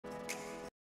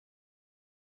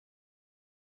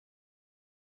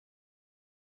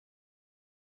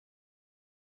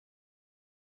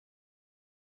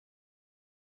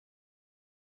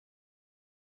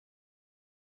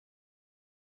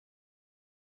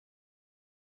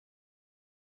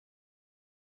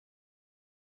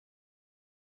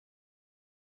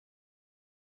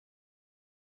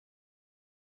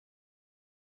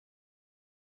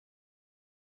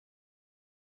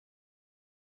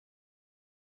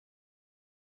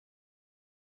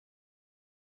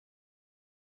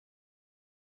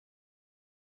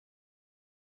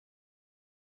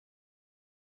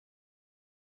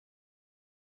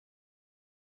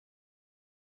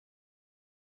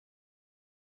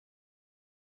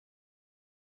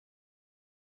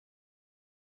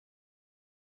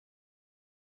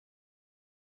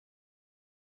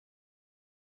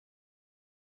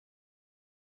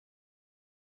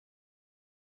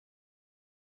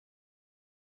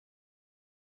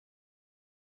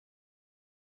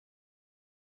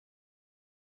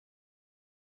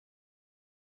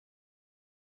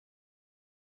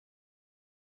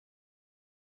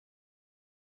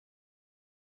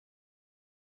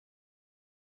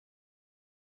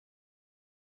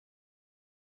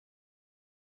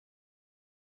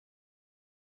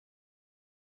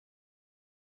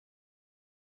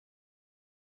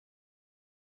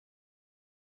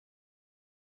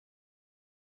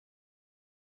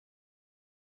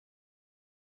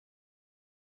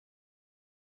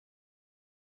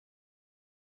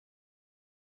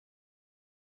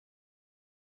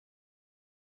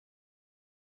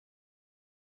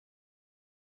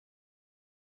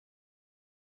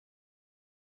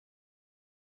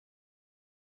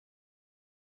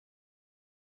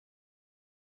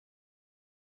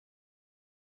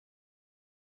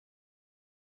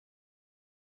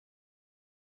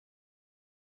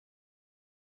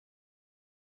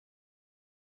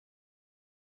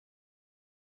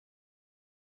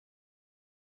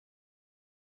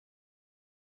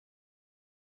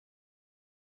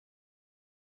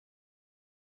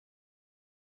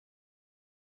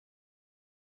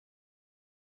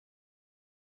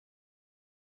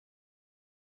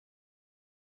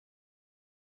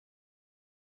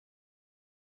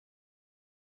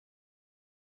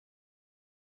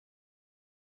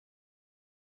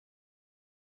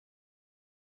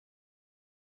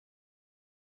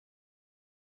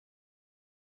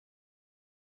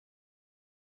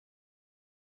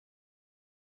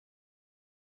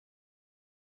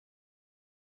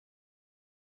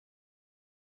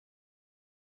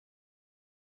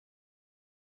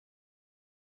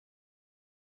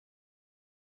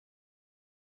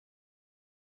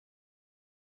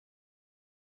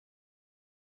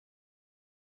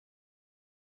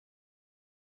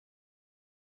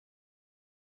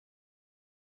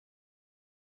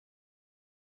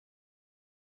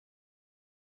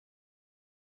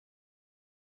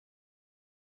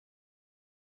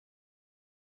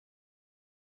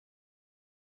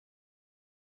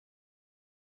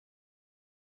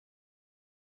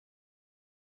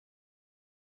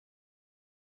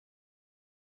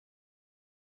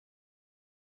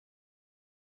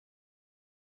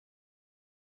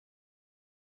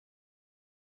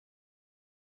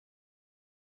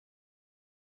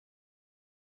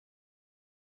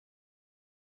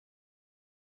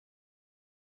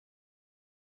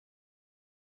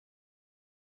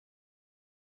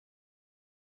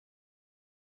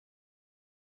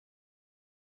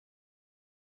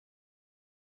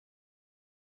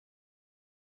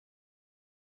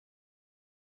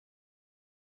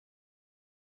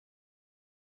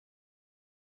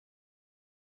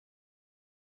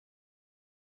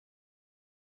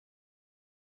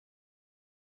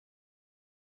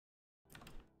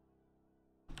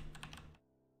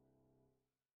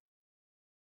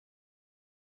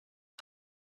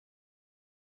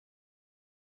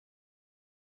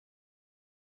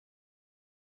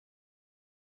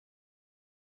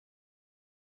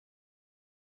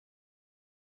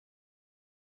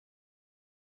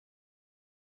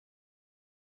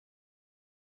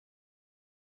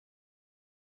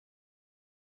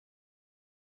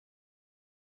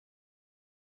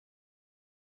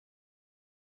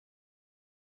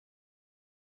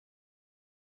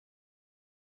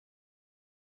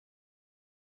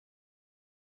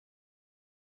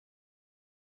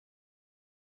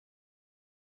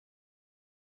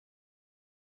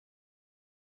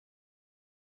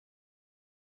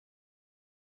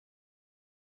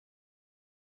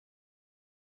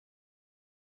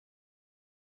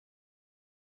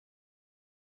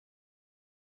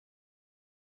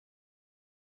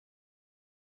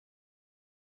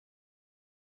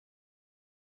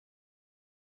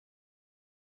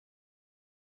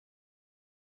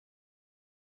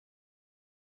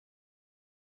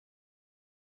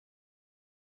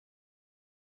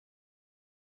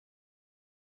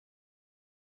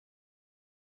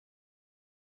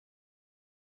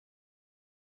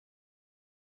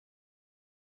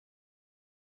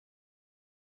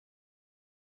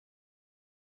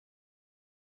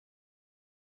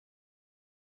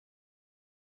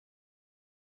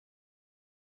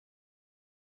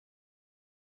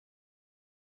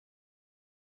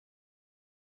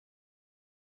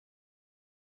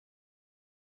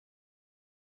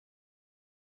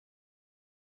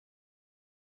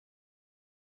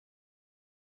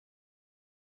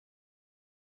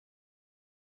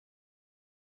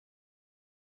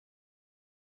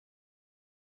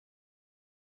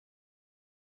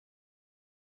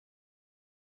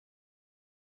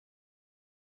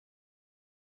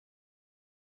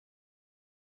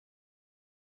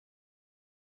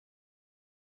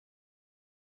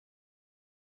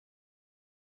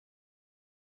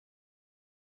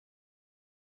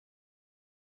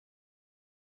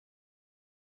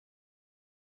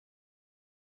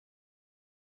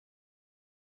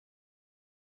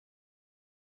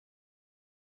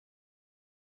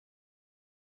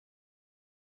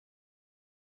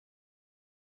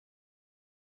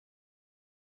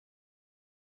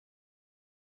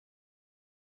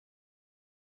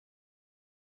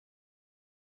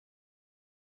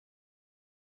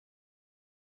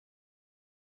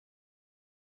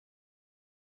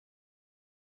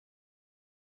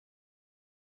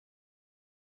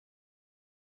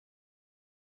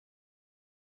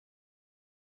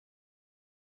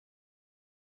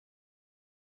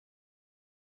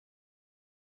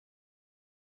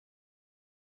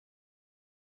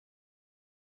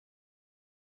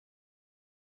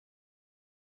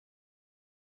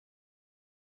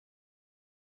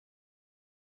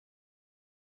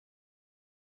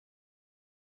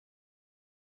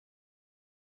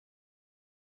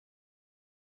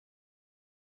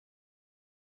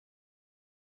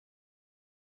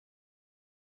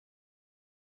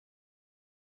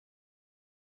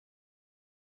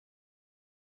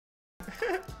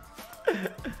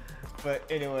But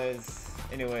anyways,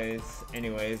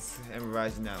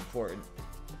 improvise is not important.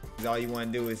 'Cause all you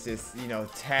want to do is just, you know,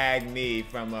 tag me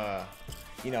from,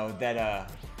 you know, that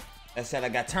shit I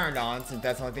got turned on, since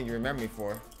that's the only thing you remember me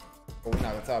for. But we're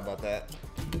not gonna talk about that.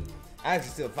 I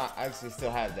actually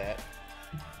still have that.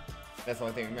 That's the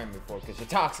only thing you remember me for, because you're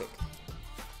toxic.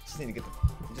 Just need to get the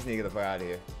fuck out of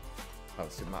here. Oh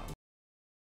shit, my.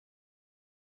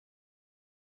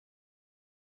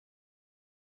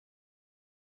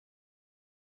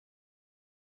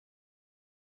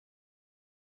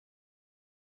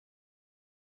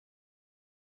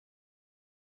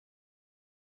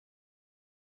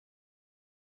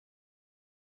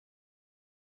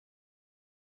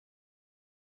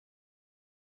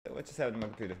 What just happened to my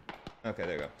computer? Okay,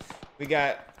 there you go.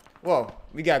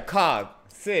 We got COG,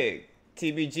 SIG,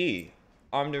 TBG,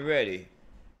 Armed and Ready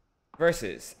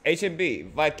versus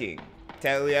HMB, Viking,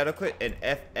 Totally Adequate, and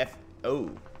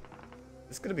FFO.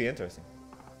 It's gonna be interesting.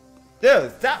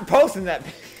 Dude, stop posting that.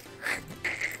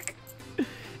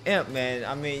 Imp, man.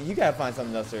 I mean, you gotta find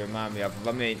something else to remind me of.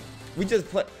 I mean, we just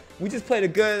played a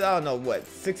good, I don't know what,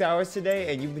 6 hours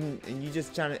today, and you've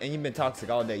been toxic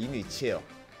all day. You need to chill.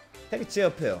 Take a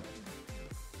chill pill.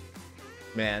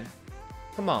 Man.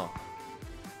 Come on.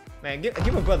 Man,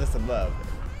 give a brother some love.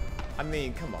 I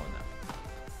mean, come on now.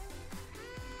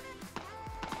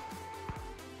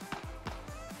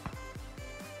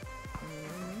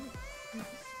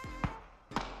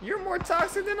 You're more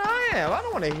toxic than I am. I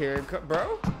don't want to hear it,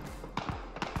 bro.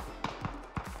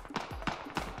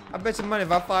 I bet you money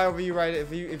if I fly over you right,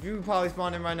 if you probably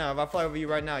spawn in right now, if I fly over you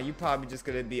right now, you probably just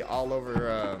gonna be all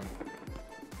over,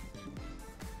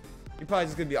 you're probably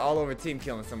just gonna be all over team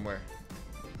killing somewhere.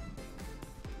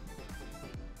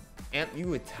 Amp, you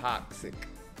were toxic.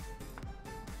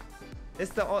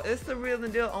 It's the real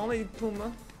and deal only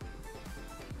Puma.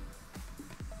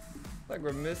 Like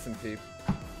we're missing people.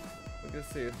 Let's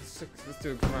see. Let's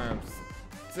do crimes.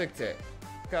 Tic Tac,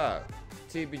 COG,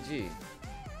 TBG.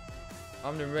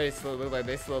 I'm ready. Look like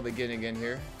they slowly getting in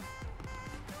here.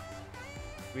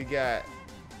 We got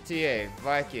TA,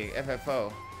 Viking,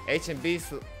 FFO, HMB.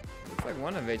 Looks like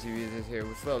one of HMBs is here.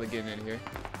 We're slowly getting in here.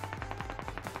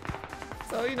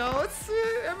 So you know, it's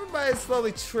everybody's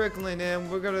slowly trickling in.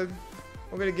 We're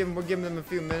giving them a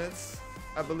few minutes,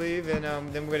 I believe, and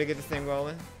then we're gonna get this thing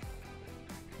rolling.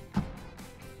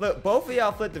 Look, both of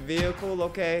y'all flipped the vehicle,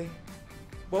 okay?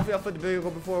 Both of y'all flipped the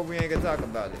vehicle before. We ain't gonna talk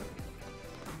about it.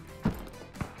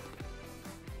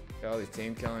 Got all these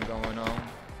team killing going on.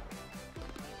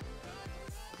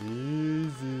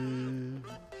 Easy.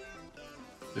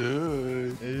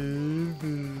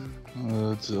 Easy.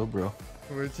 What's up, bro?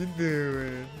 What you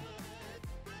doing?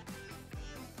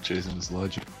 Chasing this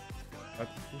logic.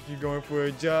 You going for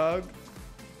a jog?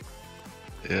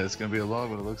 Yeah, it's gonna be a long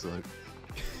one, it looks like.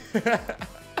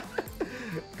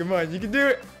 Come on, you can do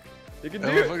it. You can do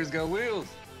it. That motherfucker's got wheels.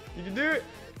 You can do it.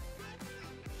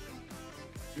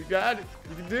 You got it.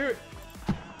 You can do it.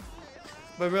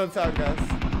 But real talk, guys.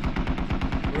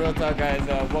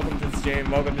 Welcome to the stream.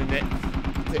 Welcome to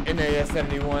NAS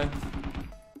 71.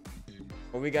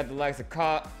 Well, we got the likes of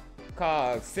COG,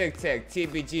 SIG Tech,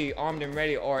 TBG, Armed and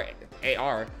Ready, or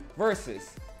AR,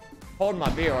 versus Hold My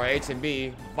Beer, or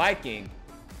HMB, Viking,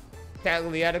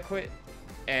 Totally Adequate,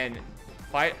 and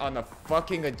Fight on the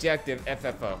Fucking Objective,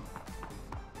 FFO.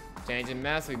 Changing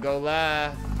maps, we go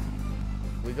live.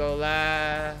 We go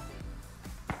live.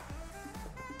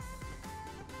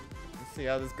 Let's see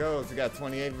how this goes. We got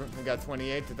 28. We got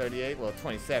 28 to 38. Well,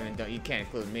 27. You can't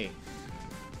include me.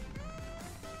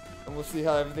 And we'll see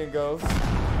how everything goes.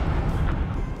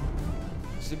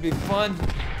 Should be fun.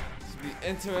 Should be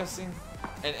interesting.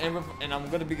 And I'm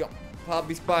gonna be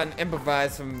probably spotting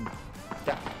improvise from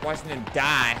watching them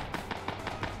die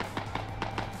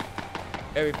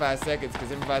every 5 seconds, because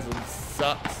improvise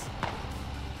sucks.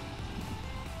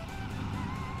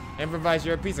 Improvise,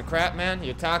 you're a piece of crap, man.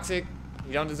 You're toxic.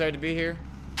 You don't deserve to be here.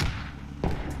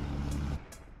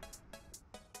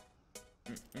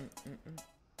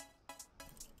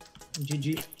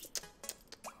 GG.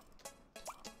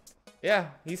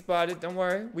 Yeah, he spotted. Don't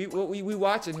worry. We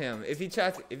watching him. If he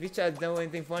tries to do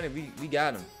anything funny, we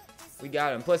got him. We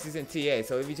got him. Plus he's in TA,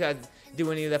 so if he tries to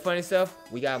do any of that funny stuff,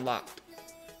 we got him locked.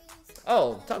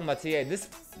 Oh, talking about TA. The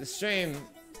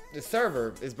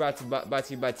server is brought to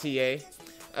you by TA.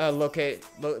 TA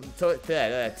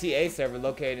server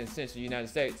located in Central United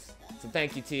States. So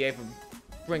thank you, TA, for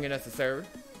bringing us the server.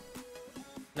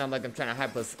 Not like I'm trying to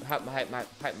hype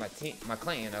my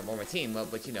clan up or my team up,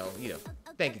 but you know.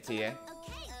 Thank you, TA.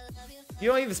 You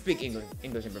don't even speak English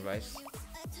improvise.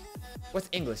 What's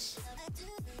English?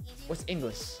 What's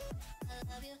English?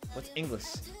 What's English?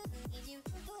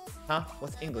 Huh?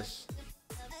 What's English?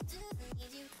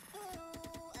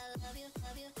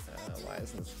 Why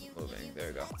isn't this moving? There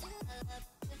we go.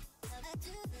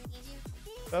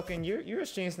 Fucking, you're a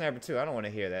stream sniper too. I don't want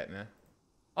to hear that, man.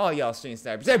 All y'all stream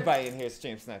snipers. Everybody in here is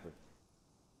stream sniper.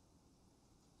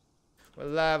 We're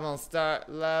live on start.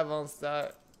 Live on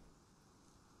start.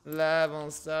 Live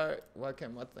on start. Why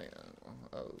can't my thing?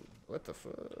 Oh, what the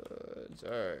fudge?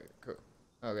 Alright, cool.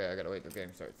 Okay, I gotta wait till the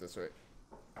game starts. That's right.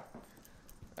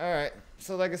 Alright,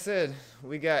 so like I said,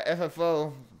 we got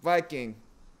FFO, Viking,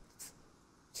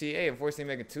 TA, unfortunately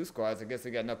making 2 squads. I guess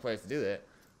we got enough players to do that.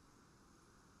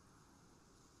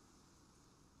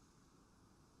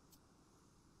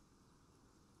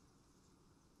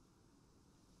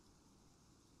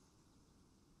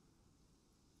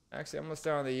 Actually, I'm gonna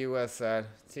start on the US side.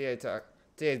 TA's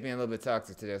being a little bit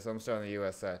toxic today, so I'm starting on the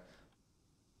US side.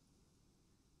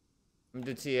 I'm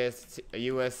gonna do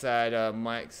US side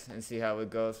mics and see how it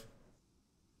goes.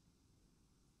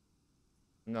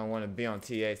 I don't want to be on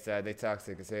TA side. They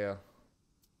toxic as hell.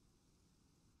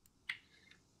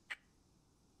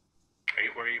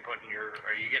 Where are you putting your?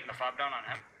 Are you getting the fob down on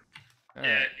him? Yeah,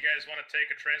 you guys want to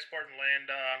take a transport and land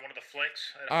on one of the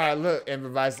flanks? Alright, look,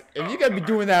 improvise. If you gotta be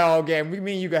doing that all game, we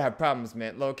mean you gotta have problems,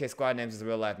 man. Lowercase squad names is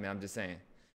real life, man. I'm just saying.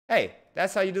 Hey,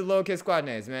 that's how you do lowercase squad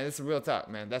names, man. This is real talk,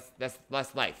 man. That's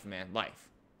life, man. Life.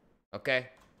 Okay?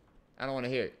 I don't want to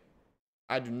hear it.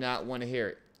 I do not want to hear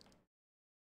it.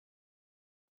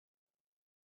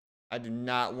 I do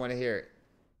not want to hear it.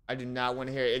 I do not want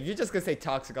to hear it. If you're just gonna say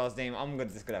toxic all his name, I'm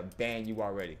just gonna ban you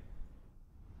already.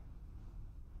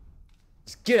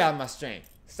 Just get out of my stream.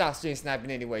 Stop stream sniping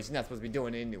anyways. You're not supposed to be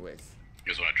doing it anyways.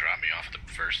 You guys want to drop me off at the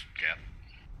first cap?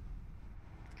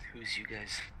 Who's you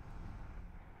guys?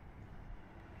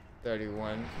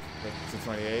 31 to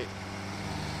 28.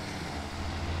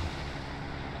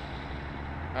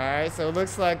 Alright, so it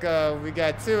looks like we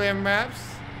got 2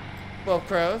 MRAPs. Both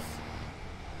pros.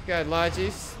 Got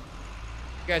Logis.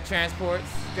 Got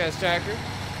transports. Got a striker.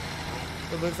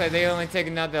 It looks like they only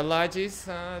taking out their Logis.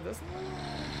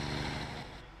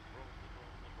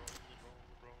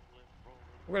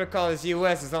 We're gonna call this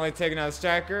US. It's only taking out a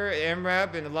striker,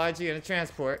 MRAP, and a Logi and a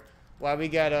transport. While we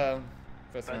got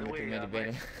first By one the way,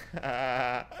 recommended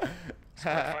Squad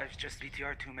 5's just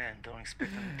BTR 2 man. Don't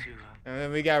expect them to. And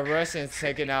then we got Russians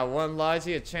taking out 1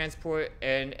 Logi, a transport,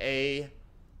 and a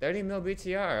 30 mil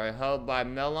BTR held by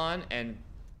Melon and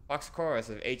Fox Chorus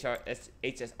of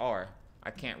HSR.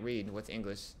 I can't read what's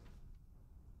English.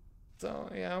 So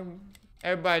yeah,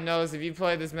 everybody knows if you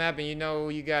play this map and you know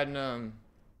you got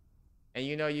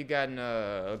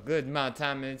a good amount of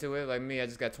time into it. Like me, I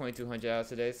just got 2,200 hours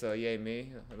today, so yay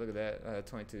me. Look at that,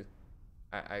 22.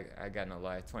 I got no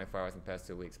lie, 24 hours in the past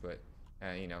 2 weeks, but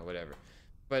you know, whatever.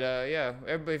 But yeah,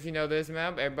 everybody, if you know this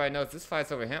map, everybody knows this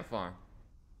fight's over hemp farm.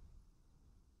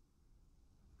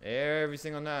 Every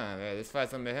single time, yeah, this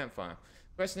fight's over hemp farm.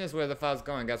 Question is where the fight's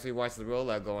going. Guess we watched the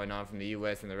rollout going on from the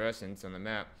US and the Russians on the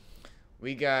map.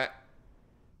 We got.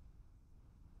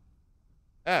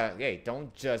 Hey,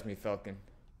 don't judge me, Falcon.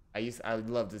 I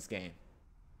love this game.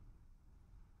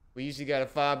 We usually got a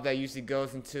fob that usually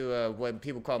goes into what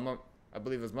people call I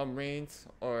believe it was Marines,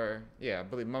 or yeah, I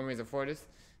believe Marines or Fortis.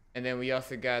 And then we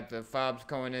also got the fobs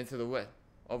going into the west,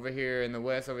 over here in the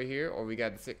west, over here, or we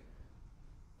got the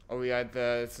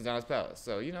Sedano's Palace.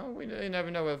 So you know, you never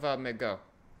know where the fob may go.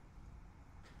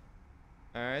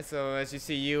 All right, so as you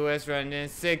see, US running in,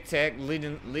 SigTech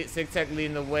leading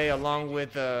the way along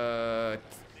with TBG.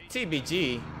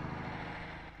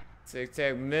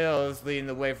 SigTech Mills leading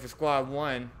the way for Squad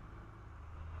 1.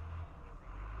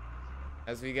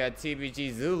 As we got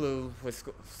TBG Zulu with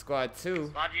Squad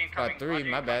 2. Squad 3,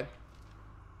 my bad.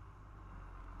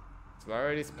 So I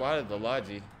already spotted the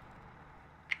Logi.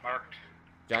 Marked.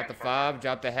 Drop the fob,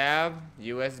 drop the hab.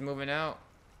 US is moving out.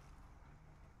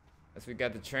 As we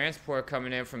got the transport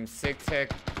coming in from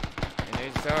SigTech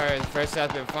and HSR. The first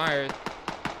shot's been fired.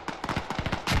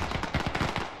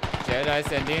 Jedi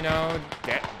Sandino,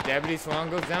 Deputy Swan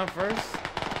goes down first.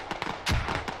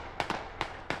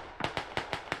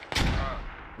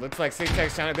 Looks like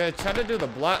SigTech's trying to do the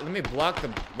block. Let me block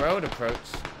the road approach.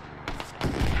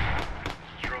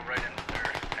 Drove right into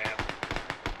their tab.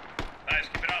 Nice,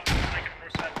 keep it up. Take it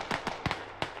first set.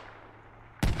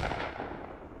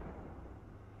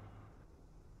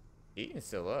 Eaton's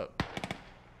still up.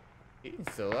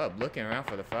 Eaton's still up. Looking around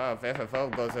for the foul. If FFO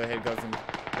goes ahead, goes and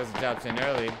drops in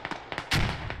early.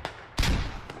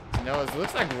 No, it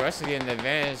looks like Russia's getting the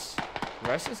advantage.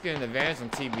 Russia's getting the advantage on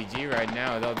TBG right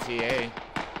now with LTA.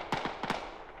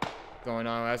 Going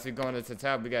on as we go into the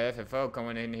top, we got FFO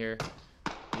coming in here.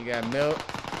 You got Milk,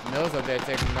 Mills up there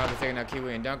probably taking out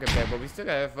Kiwi and Duncan back, but we still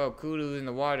got FFO Kudu in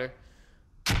the water.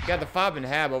 We got the Fob and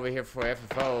Hab over here for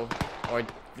FFO or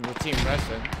Team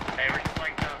Russia. Hey, we're just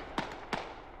like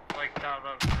down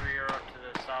about 3 or up to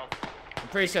the south. I'm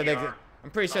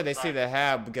pretty sure they see the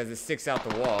Hab because it sticks out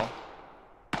the wall.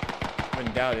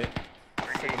 Wouldn't doubt it.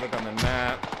 Let's take a look on the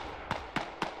map.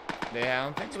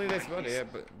 Yeah, I don't believe they spelled it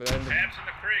yet, but Hab's in the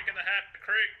creek, in the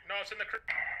creek. No, it's in the creek.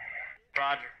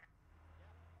 Roger.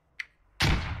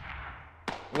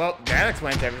 well, that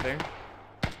explains everything.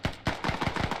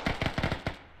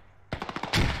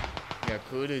 Yeah,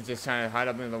 Kudu's just trying to hide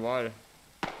up in the water.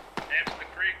 Hab's in the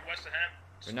creek, west of Ham.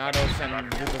 Bernardo's trying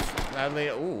to do this loudly.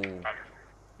 Ooh.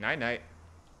 Night night.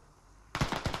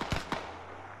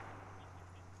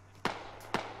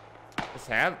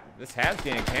 This Hab's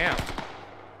getting camped.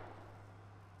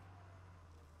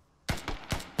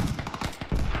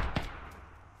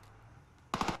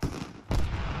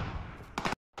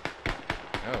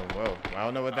 Oh, whoa. I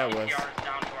don't know what that was. ER is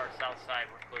down to our south side.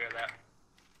 We're clear of that.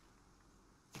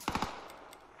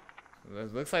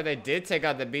 It looks like they did take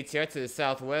out the BTR to the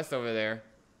southwest over there.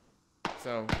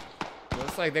 So,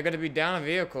 looks like they're going to be down a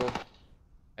vehicle.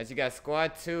 As you got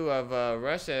squad 2 of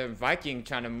Russia and Viking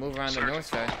trying to move around the north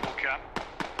side.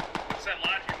 What's that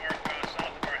logic mark south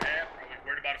of our Ham? Are we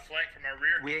worried about a flank from our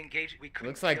rear? We engaged. We couldn't.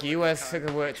 Looks like kill it U.S. because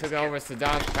took we over just kept-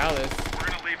 Saddam's Palace. We're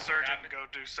gonna leave Surgeon and go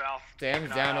due south. Sam's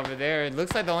down over there. It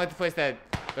looks like the only place that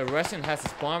the Russian has to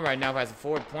spawn right now has a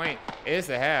forward point is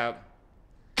the Hab.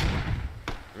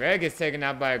 Reg is taken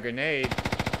out by a grenade.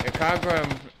 The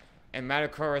Kagra and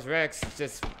Matacora's Rex is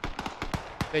just...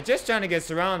 They're just trying to get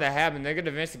surrounded the Hab and they're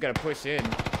gonna eventually gotta push in.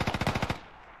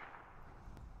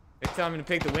 They're telling me to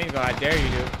pick the wing guard. I dare you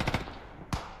to.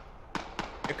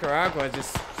 Nicaragua is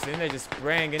just sitting there just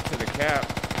spraying into the cap.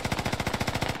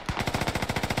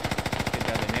 Get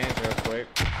down the names real quick.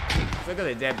 Look at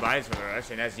the dead bodies for the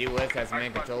Russian. That's U.S. has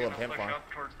main control of him.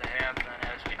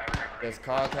 Does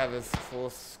Cog have his full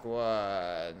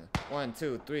squad? 1,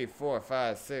 2, 3, 4,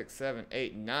 5, 6, 7,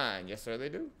 8, 9. Yes, sir, they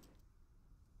do.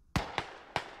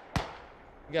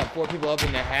 You got 4 people up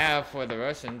in the half for the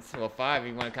Russians. Well, 5 if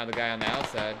you want to count the guy on the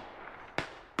outside.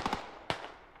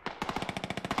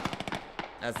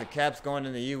 As the cap's going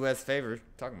in the U.S. favor.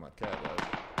 Talking about cap,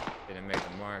 didn't make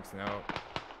the marks. No.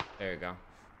 There you go.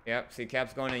 Yep, see,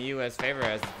 cap's going in U.S. favor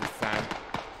as this time.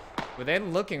 But they're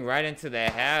looking right into the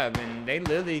Hab, and they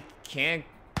literally can't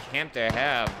camp their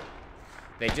Hab.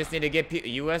 They just need to get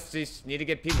U.S. just need to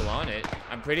get people on it.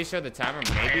 I'm pretty sure the timer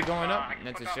may be going up.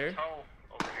 Not too sure.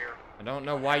 I don't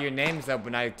know why your name's up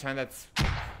when I turn that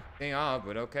thing off,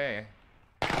 but okay.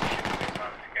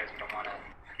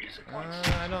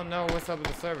 I don't know what's up with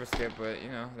the server skip, but you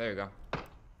know, there you go.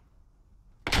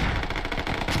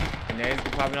 Grenades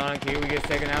popping on, Kiwi gets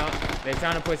taken out. They're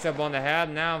trying to push up on the Hab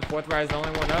now. Fourth Rider's the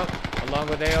only one up, along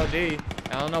with ALD.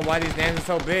 I don't know why these names are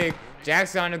so big.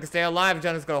 Jack's trying to stay alive.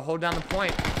 John's gonna hold down the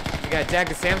point. You got Jack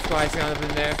and Sam squad up in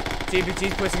there.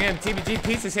 TBG's pushing in. TBG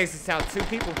Pizza takes out 2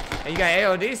 people. And you got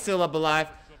AOD still up alive.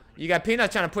 You got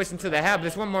Peanut trying to push into the Hab.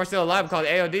 There's one more still alive called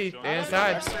AOD. They're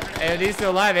inside. AOD's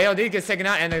still alive. AOD gets taken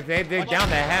out and they're down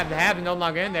the Hab. The Hab is no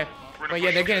longer in there. But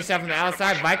yeah, they're getting shot from the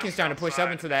outside. Vikings trying to push up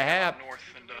into the Hab.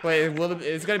 But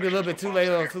it's going to be a little bit too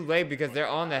late because they're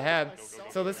on the Hab.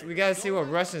 So we got to see what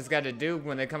Russians got to do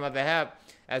when they come out the Hab.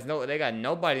 As they got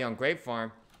nobody on Grape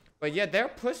Farm. But yeah, they're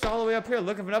pushed all the way up here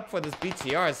looking up for this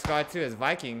BTR. Squad 2 as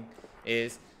Viking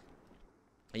is.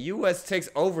 The U.S. takes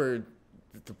over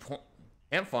the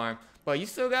hemp farm. But you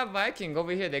still got Viking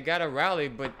over here. They got a rally,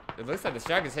 but it looks like the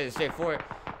Strikers headed straight for it.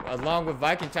 Along with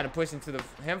Viking trying to push into the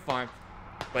hemp farm.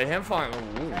 But hemp farm,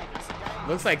 ooh,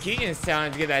 looks like Keaton's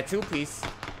trying to get that 2-piece.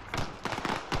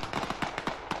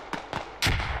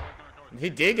 He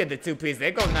did get the 2-piece.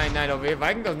 They go 9-9 over here.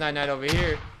 Viking goes 9-9 over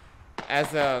here.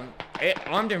 As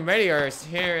Armed and Ready are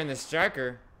here in the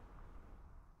Striker.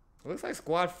 Looks like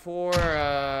squad 4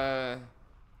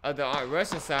 of the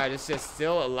Russian side is just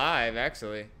still alive,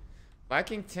 actually.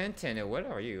 Viking 1010, what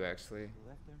are you, actually?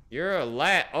 You're a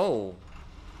lat. Oh.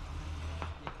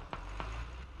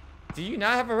 Do you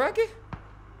not have a rocket?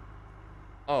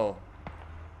 Oh.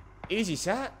 Easy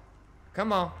shot.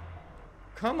 Come on.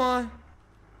 Come on.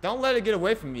 Don't let it get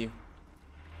away from you.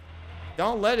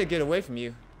 Don't let it get away from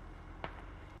you.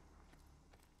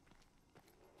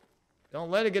 Don't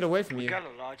let it get away from you. We got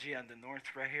a Logi on the north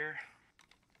right here.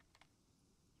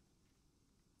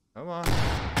 Come on.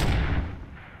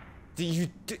 He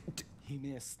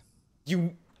missed.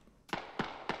 You.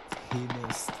 He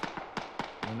missed.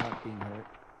 You're not being hurt.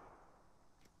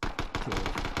 Okay.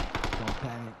 Don't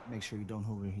panic. Make sure you don't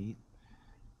overheat.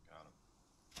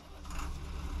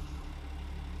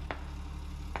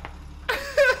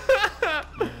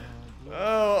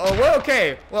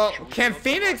 Okay, well, can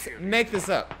Phoenix make this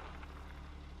up?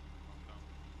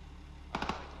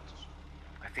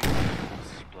 I think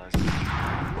this is blessed.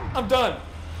 I'm done.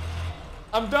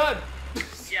 I'm done.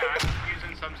 Yeah, I'm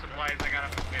using some supplies. I got a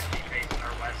 50 facing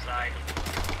our west side.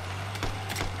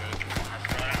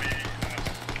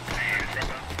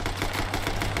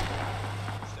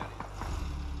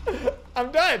 I'm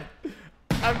done.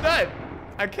 I'm done.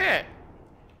 I can't.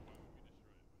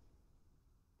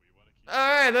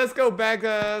 Alright, let's go back.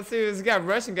 Let's see, we got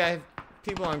Russian guy.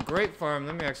 People on Grape Farm.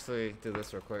 Let me actually do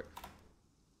this real quick.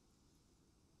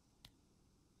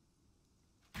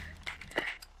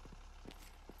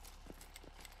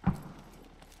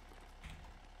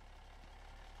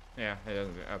 Yeah, it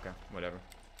doesn't. Okay, whatever.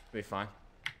 Be fine.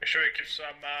 Make sure we keep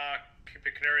keep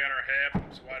a canary on our hip.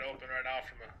 It's wide open right now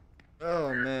from the.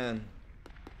 Oh man.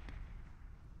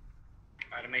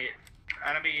 Enemy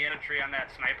infantry on that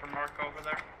sniper mark over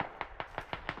there.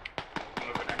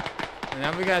 Moving in. And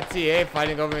now we got TA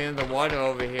fighting over in the water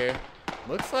over here.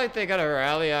 Looks like they got a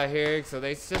rally out here, so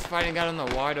they just fighting out on the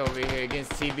water over here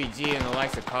against TBG and the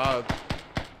likes of COG.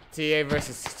 TA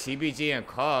versus TBG and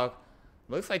COG.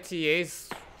 Looks like TA's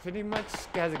pretty much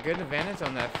has a good advantage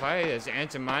on that fight, as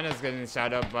Anchamina's getting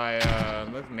shot up by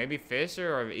maybe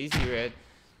Fisher or Easy Red,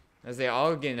 as they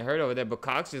all getting hurt over there. But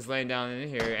Cox just laying down in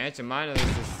here. Anchimina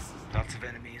is just, Lots of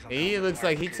enemies. he looks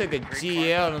like he took a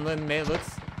GL and then made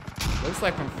looks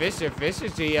like from Fisher.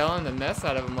 Fisher's GLing the mess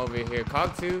out of him over here.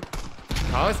 Cog 2,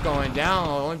 Cog's going down.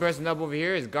 The only person up over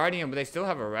here is Guardian, but they still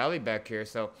have a rally back here.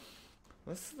 So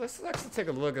let's actually take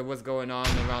a look at what's going on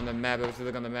around the map. If we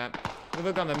look on the map,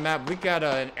 we got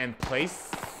an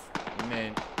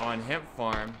emplacement on Hemp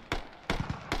Farm.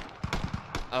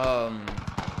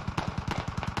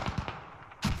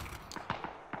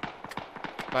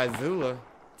 By Zula,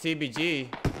 TBG.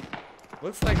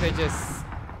 Looks like they just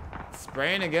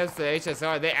spraying against the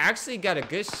HSR. They actually got a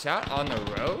good shot on the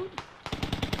road.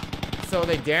 So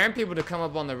they daring people to come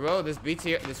up on the road. This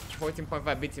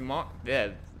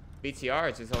 14.5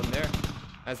 BTR is just holding there.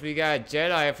 As we got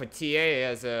Jedi for TA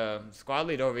as a squad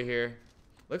lead over here.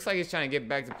 Looks like he's trying to get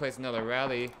back to place another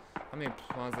rally. How many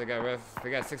spawns they got?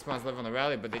 They got 6 spawns left on the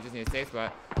rally, but they just need a safe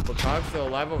spot. But Cog's still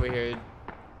alive over here.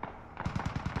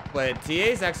 But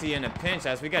TA's actually in a pinch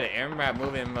as we got an MRAP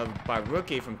moving by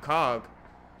Rookie from COG.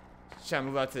 Trying to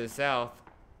move out to the south.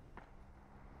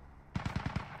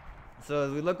 So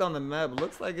as we look on the map,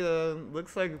 looks like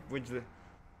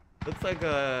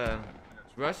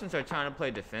Russians are trying to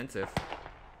play defensive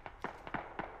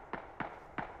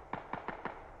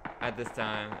at this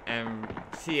time, and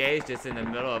TA is just in the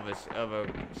middle of a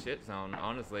shit zone.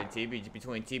 Honestly,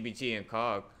 between TBG and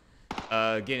COG.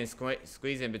 Getting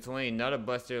squeezed in between. Nutter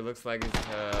Buster looks like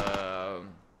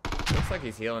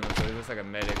he's healing him, so he looks like a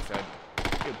medic. So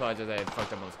I do apologize that I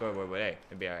fucked up on the scoreboard, but hey,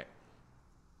 it'll be alright.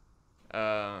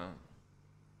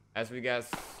 As we got,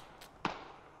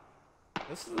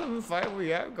 this is the fight we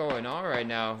got going on right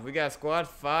now. We got Squad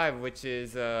 5, which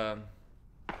is on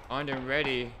and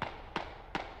ready,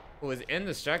 who was in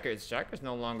the Striker. Striker's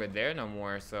no longer there no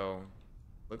more, so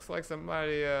looks like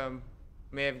somebody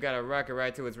may have got a rocket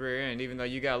right to its rear end. Even though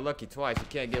you got lucky twice, you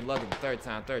can't get lucky the third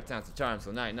time. Third time's the charm,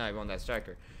 so 99 on that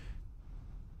Striker.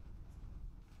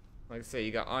 Like I said,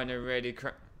 you got on and ready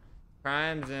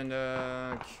Crimes, and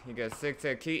you got Sick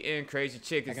Tech Keaton, Crazy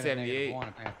Chicken 78.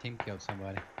 I got team killed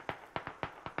somebody.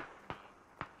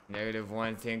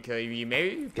 -1 team kill. You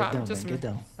maybe Get Pop down, just man, get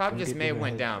down. Pop Don't just get may in your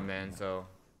went head. down, man. So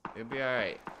it'll be all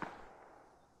right.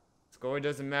 Score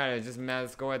doesn't matter. It just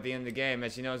matters score at the end of the game.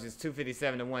 As you know, it's just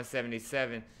 257 to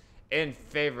 177 in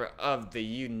favor of the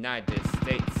United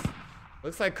States.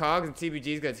 Looks like Cogs and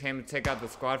TBG's gonna came to take out the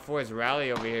Squad 4's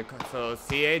rally over here. So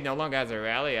CA no longer has a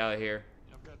rally out here.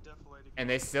 And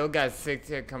they still got Sick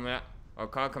Tech coming out, or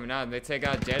Cog coming out, and they take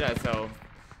out Jedi. So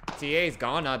TA's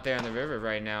gone out there in the river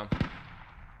right now.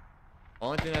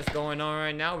 Only thing that's going on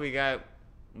right now, we got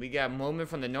movement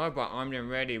from the north, but armed and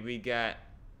ready. We got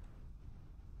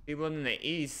people in the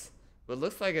east, but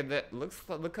looks like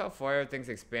look how far everything's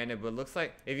expanded. But looks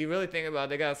like if you really think about it,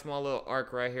 they got a small little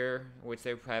arc right here, which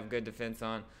they have good defense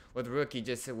on. With Rookie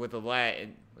just with the lat,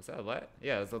 and what's that lat?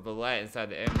 Yeah, it's the lat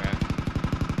inside the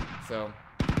MRAP. So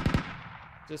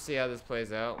just see how this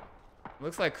plays out.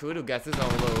 Looks like Kudu got his own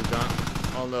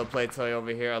little play toy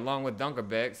over here, along with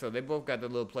Dunkerbeck. So they both got the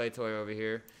little play toy over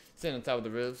here, sitting on top of the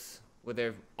roofs with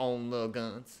their own little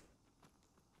guns.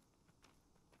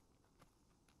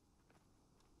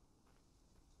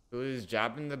 Kudu's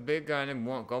dropping the big gun and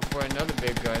won't go for another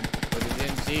big gun with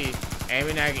his MG,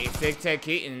 aiming at Sick Tech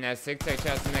Keaton. And that Sick Tech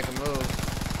tries to make a move.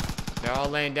 They're all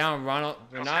laying down.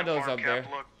 Ronaldo's up there.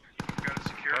 Got it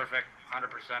secure. Perfect.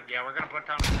 100%. Yeah, we're gonna put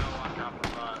down a hill on top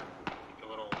of the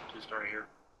little two-story here.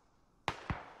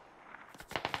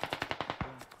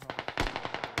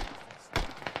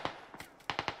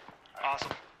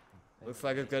 Awesome. Looks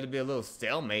like it's going to be a little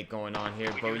stalemate going on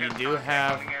here, We but you have do contact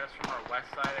have, coming at us from our west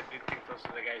side. I do think those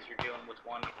are the guys you're dealing with.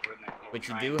 One. but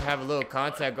you do have a little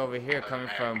contact over here coming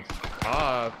from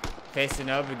Cog, facing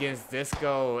up against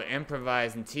Disco,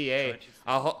 Improvise, and TA.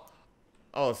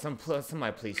 Oh,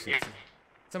 somebody please shoot.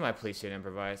 Somebody please shoot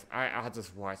Improvise. I'll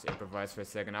just watch Improvise for a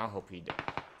second. I hope he does.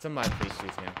 Somebody please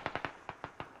shoot him.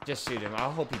 Just shoot him.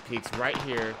 I hope he peeks right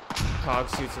here. Cog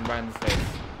shoots him right in the face.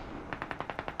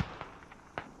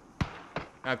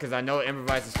 Because I know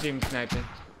Improvise is stream sniping.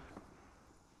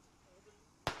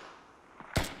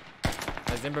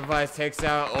 As Improvise takes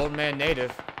out Old Man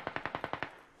Native.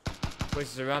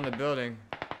 Pushes around the building.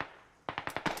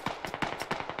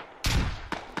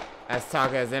 As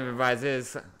tough as Improvise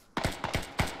is.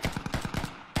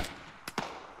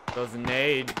 Goes a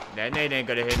nade. That nade ain't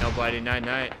gonna hit nobody.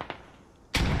 Night.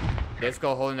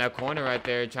 Disco holding that corner right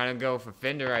there, trying to go for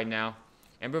Fender right now.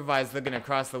 Improvise looking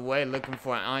across the way, looking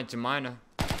for Aunt Jemima.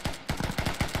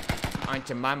 Aunt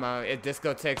Jemima. If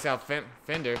Disco takes out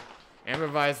Fender,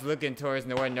 Improvise looking towards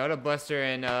where Nota Buster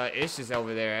and Ish is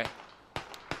over there at.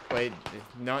 But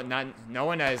no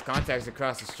one has contacts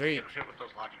across the street.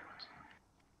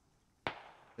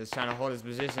 Just trying to hold his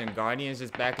position. Guardian's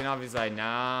just backing off. He's like,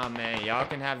 nah, man, y'all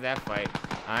can have that fight.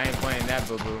 I ain't playing that,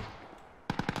 boo-boo.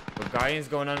 But Guardian's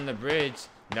going under the bridge.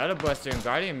 Nota Buster and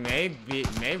Guardian may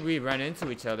run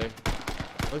into each other.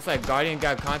 Looks like Guardian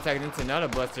got contact into Nota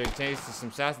Buster. Takes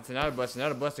some shots into Nota Buster.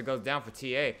 Nota Buster goes down for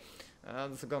TA.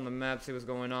 Let's look on the map, see what's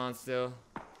going on still.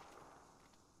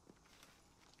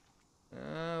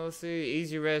 We'll see.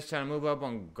 Easy Res trying to move up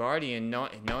on Guardian,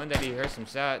 knowing that he heard some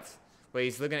shots. But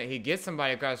he's looking at, he gets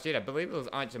somebody across the street. I believe it was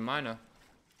Aunt Jemima.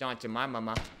 Aunt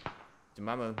Jemima.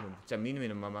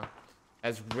 Jemima.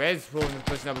 As Red's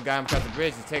pushing up a guy across the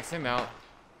bridge, he takes him out.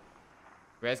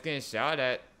 Red's getting shot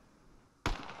at.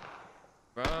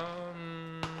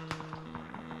 From...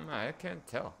 I can't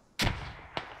tell.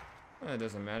 Well, it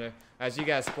doesn't matter. As you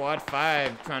got Squad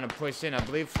 5 trying to push in. I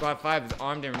believe Squad 5 is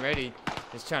armed and ready.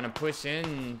 Just trying to push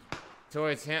in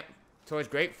towards him, towards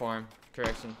Grape Farm.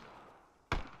 Correction.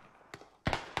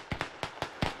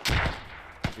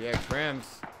 Yeah,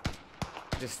 Crims.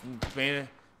 Just being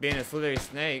a slithery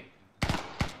snake.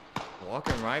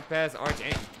 Walking right past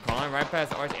Archangel. Calling right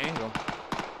past Archangel.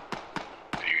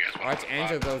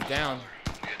 Archangel goes down.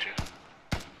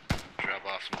 Drop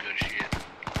off some good shit.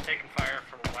 Taking fire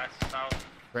from west, south.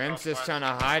 Crims just trying to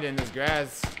hide in this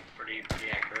grass. Pretty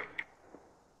accurate.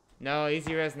 No,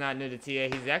 Easy Red's not new to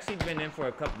TA. He's actually been in for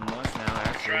a couple months now,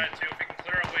 actually. Trying to, if we can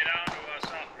clear our way down to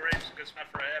South Graves, a good spot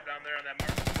for a head down there on that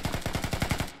mark.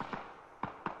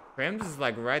 Crims is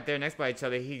like right there next by each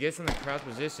other. He gets in the crouch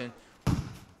position.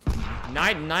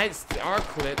 Night Star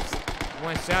clips.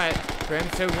 One shot.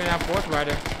 Crims took in that fourth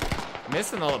rider.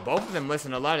 Missing both of them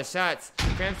missing a lot of shots.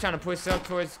 Crims trying to push up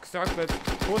towards Star clips.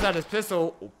 Pulls out his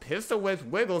pistol. Pistol with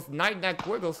wiggles. Night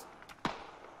wiggles.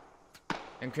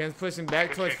 And Crims pushing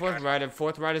back towards fourth rider.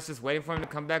 Fourth rider's just waiting for him to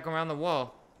come back around the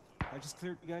wall. I just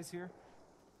cleared you guys here.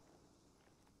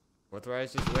 Fourth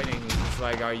rider's just waiting. He's just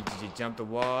like, did you jump the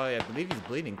wall? I believe he's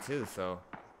bleeding too, so.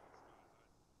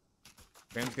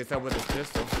 Crims gets up with his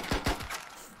pistol.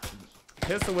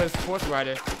 Pistol with his fourth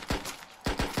rider.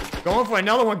 Going for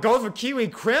another one. Goes for Kiwi.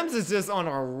 Crims is just on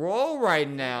a roll right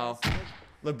now.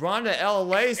 LeBron to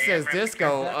LA says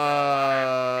Disco.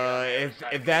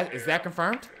 Is that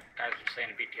confirmed? Guys are saying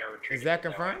BTR retreat. Is that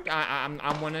confirmed?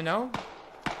 I want to know.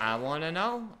 I want to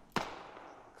know.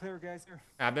 Clear guys here.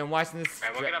 I've been watching this.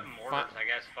 Alright, we'll get up mortars, I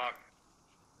guess. Fuck.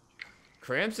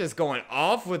 Crims just going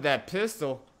off with that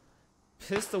pistol.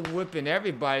 Pistol whipping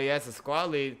everybody as a squad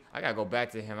lead. I gotta go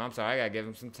back to him. I'm sorry. I gotta give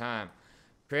him some time.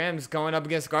 Crims going up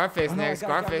against Scarface next.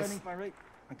 Scarface.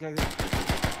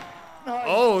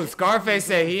 Oh, Scarface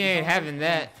said he ain't having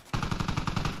that.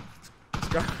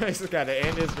 Scarface gotta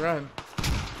end his run.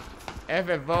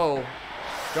 FFO.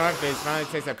 Scarface finally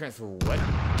takes out Crims. What?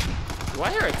 Do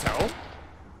I hear a toe?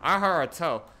 I heard a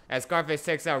toe. As Scarface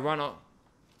takes out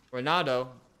Ronaldo.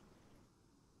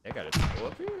 They got a toe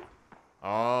up here?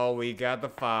 Oh, we got the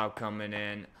 5 coming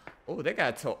in. Oh, they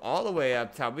got a toe all the way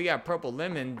up top. We got Purple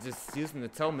Lemon just using the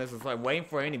toe missiles, like waiting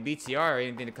for any BTR or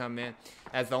anything to come in.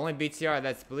 As the only BTR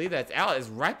that's out is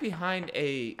right behind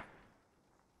a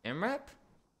MRAP?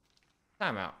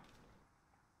 Timeout.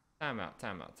 Timeout.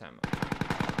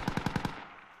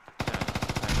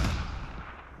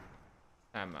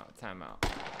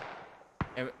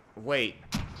 And wait.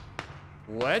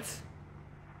 What?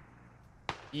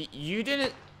 You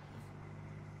didn't...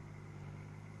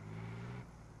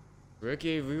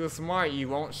 Ricky, if you were smart, you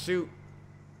won't shoot.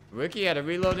 Ricky had to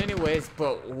reload anyways,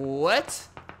 but what?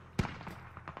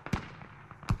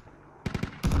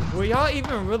 Were y'all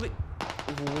even really...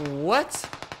 What?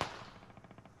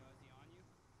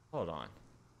 Hold on.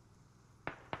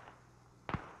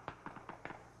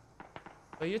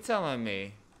 So you're telling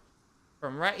me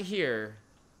from right here...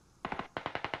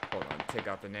 Hold on, take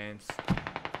out the names.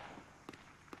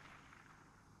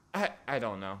 I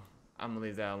don't know. I'm gonna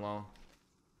leave that alone.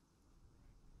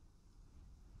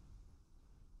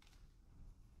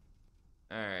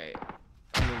 Alright.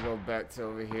 I'm gonna go back to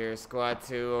over here. Squad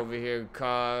 2 over here.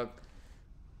 Cog.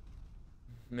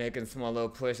 Making a small little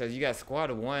push. As you got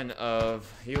Squad 1 of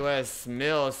US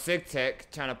Mill Sig Tech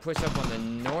trying to push up on the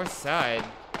north side.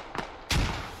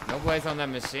 Nobody's on that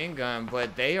machine gun,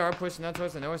 but they are pushing up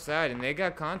towards the north side, and they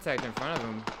got contact in front of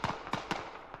them.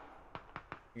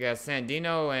 You got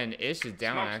Sandino and Ish is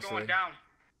down, actually. Down.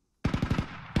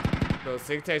 So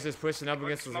Sig Tech's just pushing up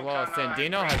against this wall.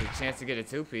 Sandino has a chance to get a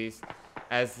two-piece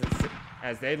as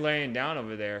they laying down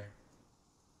over there.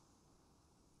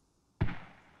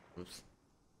 Oops.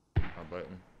 My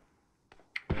button.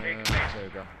 There we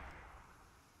go.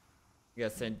 You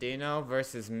got Sandino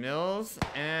versus Mills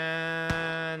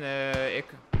and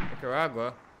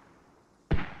Nicaragua.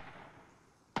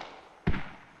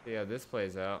 See how this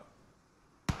plays out.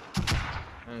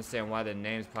 I don't understand why the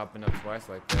name's popping up twice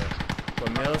like that.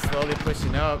 But Mills slowly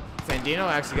pushing up. Sandino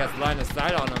actually got the line of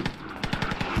sight on him.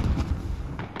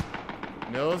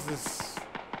 Mills is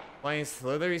playing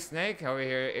Slithery Snake over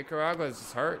here. Nicaragua is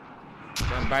just hurt.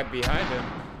 Going right behind him.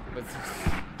 But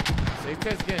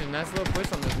Sigtech's getting a nice little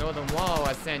push on this northern wall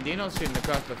as Sandino's shooting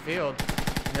across the field.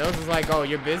 Mills is like, oh,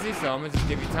 you're busy, so I'm gonna just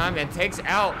give you time, and takes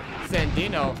out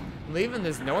Sandino, leaving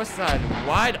this north side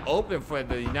wide open for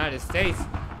the United States.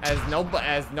 They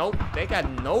got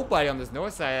nobody on this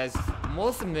north side, as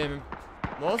most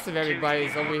of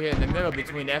everybody's over here in the middle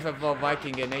between FFO,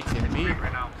 Viking, and HMB.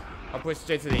 I'll push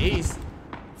straight to the east.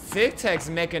 Sigtech's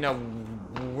making a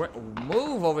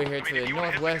move over here to the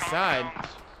northwest side.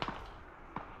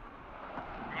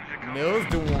 Mills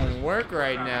doing work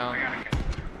right now.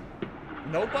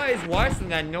 Nobody's watching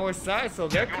that north side, so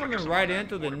they're coming right in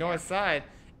through the north side.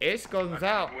 Ish goes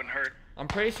out. I'm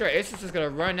pretty sure Ish is just gonna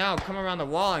run out, come around the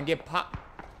wall, and get popped.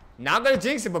 Not gonna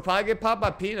jinx it, but probably get popped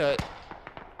by Peanut.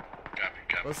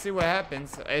 We'll see what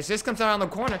happens. It just comes around the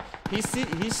corner. He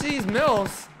sees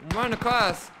Mills run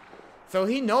across, so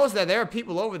he knows that there are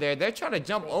people over there. They're trying to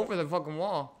jump over the fucking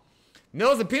wall.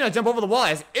 Mills and Peanut jump over the wall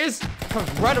as Ish comes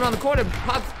right around the corner,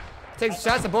 pops, takes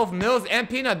shots at both Mills and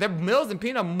Peanut. They're Mills and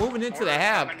Peanut moving into the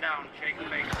hab.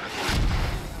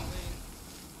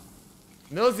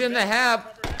 Mills in the hab.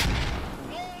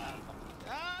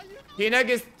 Peanut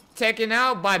gets taken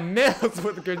out by Mills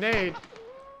with a grenade.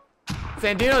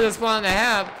 Sandino just falling in the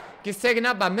hab, gets taken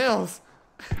out by Mills.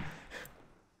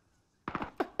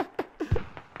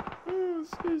 Oh,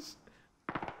 sheesh.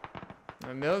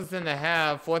 Mills in the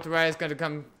hab. Fourth right is gonna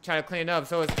come try to clean up.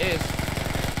 So is Ish.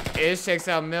 Ish takes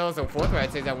out Mills, or fourth right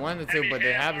takes out one of the two, but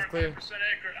the hab is clear.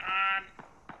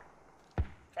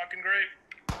 Fucking great.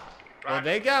 Well,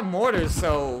 they got mortars,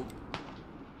 so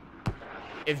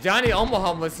if Johnny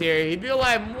Omaha was here, he'd be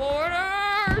like,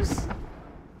 mortars!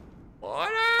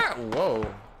 Mortar! Whoa.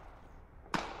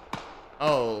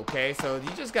 Oh, okay, so you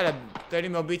just got a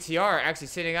 30mm BTR actually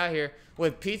sitting out here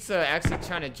with Pizza actually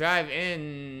trying to drive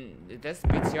in. That's the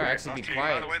BTR actually be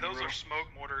quiet. By the way, those are smoke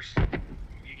mortars.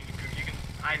 You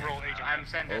can roll agent. I'm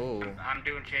sending. Oh. I'm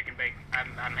doing shake and bake.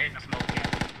 I'm hitting a smoke in.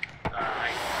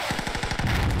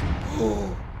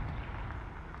 Oh!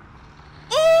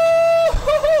 Oh!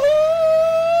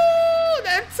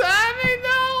 That timing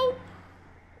though!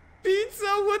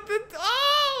 Pizza with the,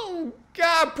 oh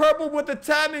God, Purple with the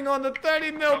timing on the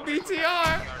 30mm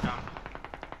BTR.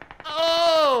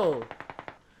 Oh,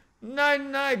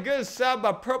 99, good shot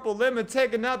by Purple Lemon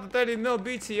taking out the 30mm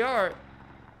BTR.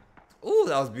 Ooh,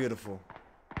 that was beautiful.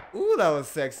 Ooh, that was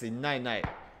sexy. Night.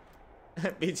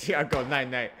 BTR go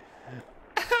night.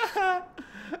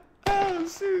 Oh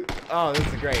shoot. Oh, this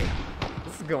is great.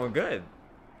 This is going good.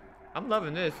 I'm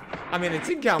loving this. I mean, the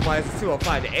team count wise is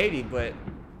 205 to 80, but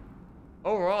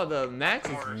overall, the match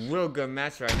is a real good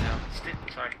match right now.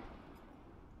 Sorry.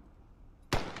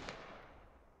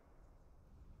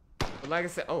 But like I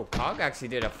said, oh, Cog actually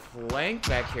did a flank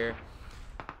back here.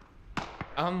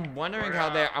 I'm wondering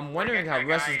how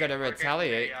Rush is gonna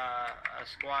retaliate.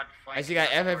 As you got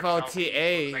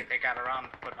FFLTA. Like they got around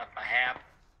putting up a hab.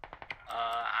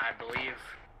 I believe.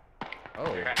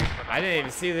 Oh, I didn't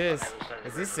even see this.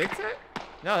 Is this Sig Tech?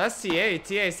 No, that's TA.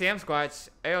 TA Sam Squatch,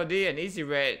 AOD, and Easy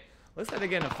Red. Looks like they're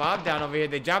getting a fob down over here.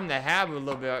 They dropping the hab a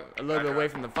little bit away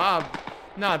from the fob.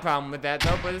 Not a problem with that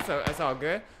though, but it's all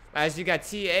good. As you got TA,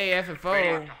 FFO,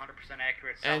 100%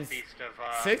 accurate and southeast of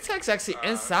SigTech's actually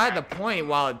inside the point,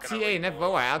 while TA and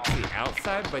FFO are actually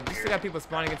outside. But you still got people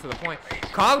spawning into the point.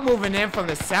 Cog moving in from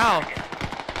the south.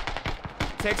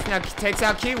 Takes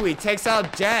out Kiwi, takes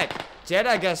out Jet. Jet,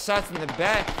 I got shots in the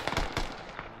back.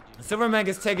 Silverman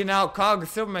gets taken out. Cog,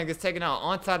 Silverman gets taken out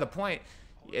onside the point.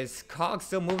 Is Cog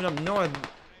still moving up north?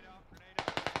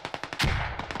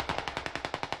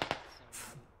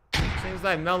 Seems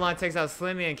like Melon takes out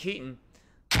Slimmy and Keaton.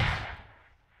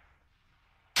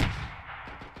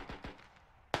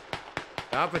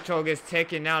 Dot Patrol gets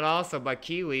taken out also by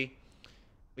Kiwi.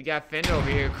 We got Fender over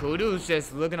here. Kudu's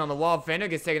just looking on the wall. Fender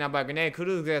gets taken out by a grenade.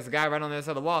 Kudu gets a guy right on the other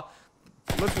side of the wall.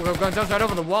 Looks like jumps right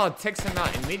over the wall. Takes him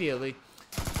out immediately.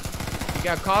 We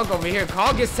got Cog over here.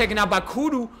 Cog gets taken out by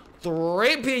Kudu.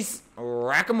 3-piece.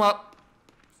 Rack him up.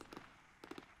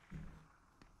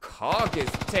 Cog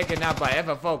gets taken out by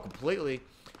FFO completely.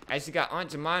 As you got Aunt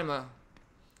Jemima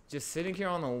just sitting here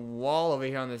on the wall over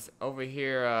here on this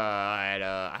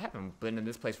I haven't been in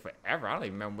this place forever. I don't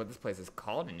even remember what this place is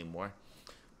called anymore.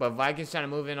 But Vikings trying to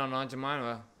move in on Aunt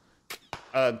Jemima.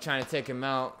 Trying to take him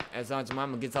out as Aunt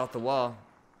Jemima gets off the wall.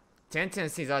 10-10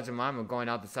 sees Aunt Jemima going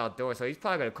out the south door, so he's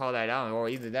probably going to call that out, or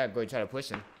either that, go try to push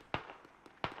him.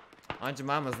 Aunt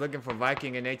Jemima's looking for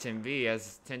Viking and HMV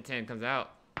as 10-10 comes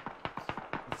out.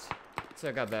 Let's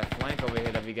check out that flank over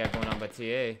here that we got going on by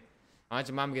TA. Aunt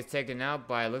Jemima gets taken out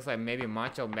by, it looks like maybe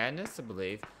Macho Madness, I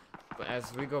believe. But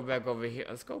as we go back over here,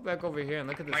 let's go back over here and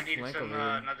look at this flank over here.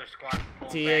 Another squad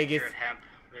pulled TA back gets... here at Hemp.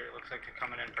 It looks like they're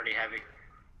coming in pretty heavy.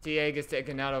 TA gets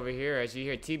taken out over here as you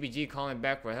hear TBG calling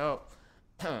back for help.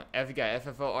 You got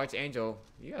FFO Archangel.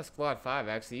 You got squad 5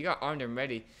 actually. You got armed and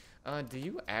ready. Do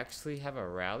you actually have a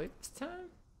rally this time?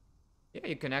 Yeah,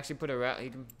 you can actually put a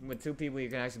rally. With 2 people, you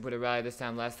can actually put a rally this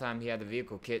time. Last time he had the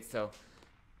vehicle kit, so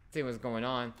see what's going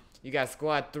on. You got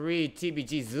squad 3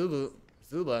 TBG Zula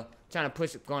trying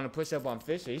to going to push up on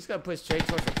Fisher. He's gonna push straight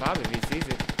towards the 5 if he sees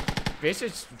it.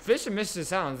 Fisher misses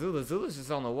this out on Zula. Zula's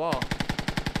just on the wall.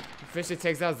 Fisher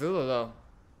takes out Zula though.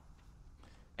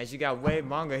 As you got Wave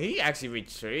Manga, he actually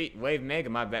Wave Mega,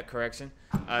 my bad, correction.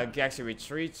 He actually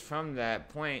retreats from that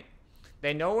point.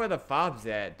 They know where the fob's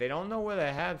at. They don't know where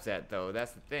the hab's at though.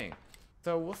 That's the thing.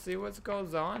 So we'll see what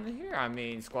goes on here. I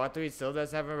mean, squad 3 still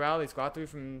does have a rally. Squad 3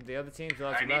 from the other team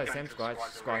still has a rally. Same squad.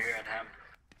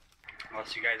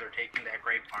 Unless you guys are taking that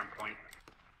grape farm point.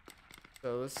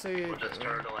 So let's see. We'll just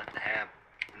turtle at the hab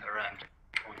in the end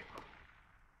point.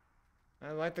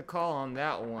 I like the call on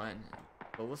that one,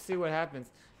 but we'll see what happens.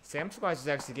 Sam Squad is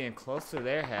actually getting close to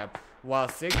their hab, while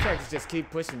SigTech just keep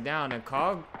pushing down, and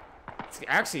Cog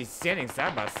actually standing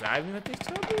side by side with each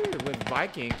other with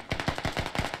Viking.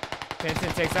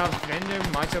 Tencent takes out Fender,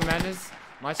 Macho Madness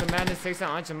takes out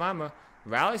Aunt Jemima.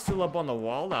 Rally's still up on the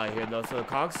wall out here though, so the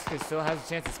Cogs still has a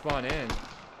chance to spawn in.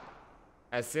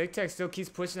 As SigTech still keeps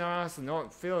pushing around the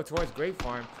north field towards Grape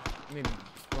Farm. I mean,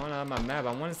 going on my map,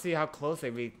 I want to see how close they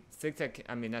be. SigTech,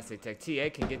 I mean not SigTech, TA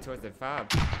can get towards the 5.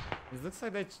 It looks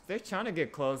like they're trying to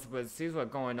get close, but see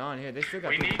what's going on here. They still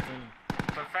got people. We need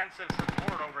defensive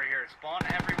support over here. Spawn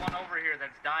everyone over here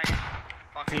that's dying.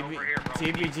 Fucking over here, bro.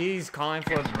 TBG's calling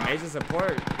for major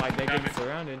support, like they get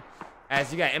surrounded.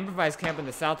 As you got improvised camp in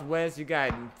the southwest, you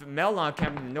got Melon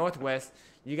camp in the northwest,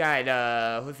 you got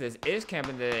who's this Ish camp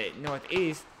in the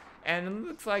northeast, and it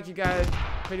looks like you got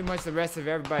pretty much the rest of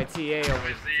everybody TA over,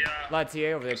 a lot of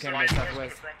TA over there camping in the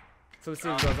southwest. So let's see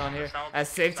what goes on here. As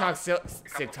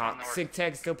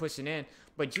SigTech still pushing in,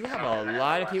 but you have a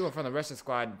lot of people from the Russian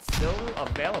squad still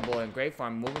available in Grape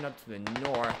Farm, moving up to the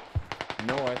north.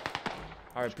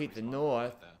 I repeat, the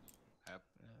north. I'm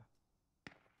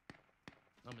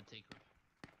gonna take her.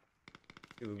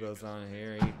 See what goes on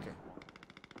here.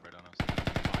 Right on us.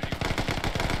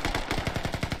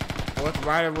 Fourth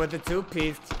rider with the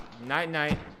 2-piece.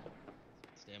 Night.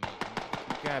 Stand up.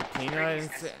 You got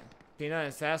Peanut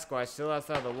and Sasquatch still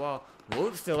outside the wall.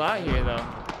 Woot's still out here though.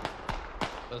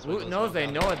 Woot knows they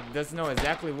know it, doesn't know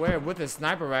exactly where with a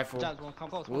sniper rifle. Come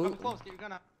close, come close, get your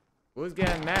gun out. Woot's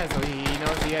getting mad, so he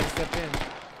knows he had to step in.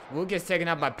 Woot gets taken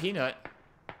out by Peanut.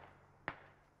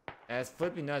 As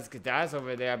Flippy Nuts dies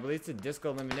over there, I believe it's a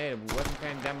disco lemonade, but wasn't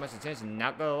paying that much attention,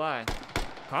 not gonna lie.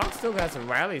 Cog still got some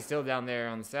rallies still down there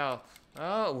on the south.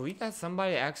 Oh, we got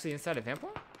somebody actually inside of Hemp.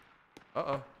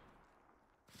 Uh-oh.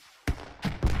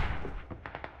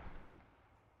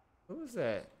 Who is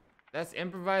that? That's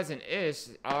Improvise and Ish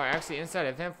are actually inside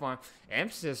of Hemp Farm.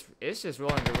 It's just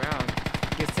rolling around.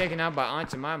 Gets taken out by Aunt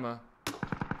Jemima.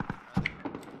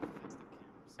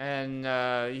 And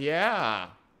yeah.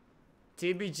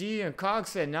 TBG and Cog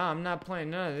said, "No, I'm not playing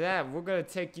none of that. We're gonna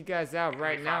take you guys out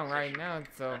right now."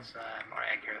 So That's more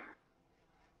accurate.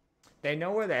 they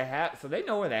know where they have. So they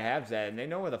know where the hab's at, and they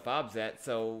know where the fob's at.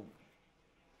 So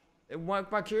my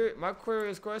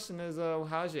curious question is,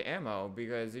 how's your ammo?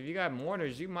 Because if you got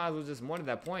mortars, you might as well just mortar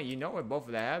that point. You know where both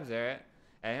of the habs are at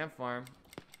Ham Farm.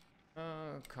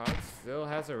 Cog still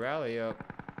has a rally up.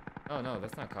 Oh no,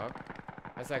 that's not Cog.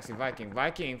 That's actually Viking.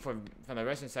 Viking from the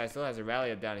Russian side still has a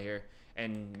rally up down here.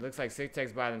 And looks like Six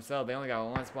Tech's by themselves. They only got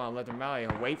one spawn left in rally.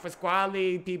 Wait for squad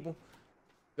lead, people.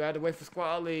 You had to wait for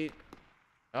squad lead.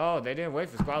 Oh, they didn't wait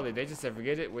for squad lead. They just said,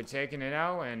 forget it. We're taking it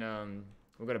out, and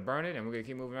we're going to burn it, and we're going to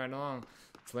keep moving right along.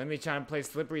 Slimmy trying to play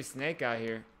slippery snake out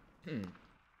here.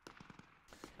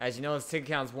 As you know, his ticket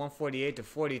count is 148 to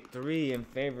 43 in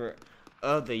favor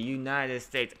of the United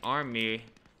States Army.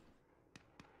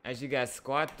 As you got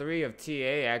squad 3 of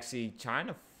TA actually trying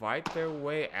to fight their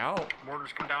way out.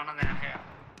 Mortars come down on that hab.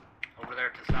 Over there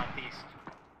to southeast.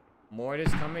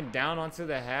 Mortars coming down onto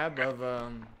the hab of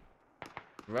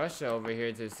Russia over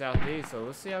here to the southeast. So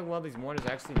let's see how well these mortars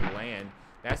actually land.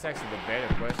 That's actually the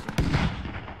better question.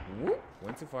 Whoop,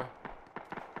 went too far.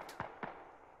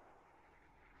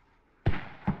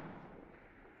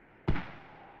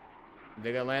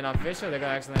 They're gonna land on Fisher, they're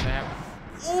gonna actually land on hab.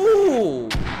 Ooh!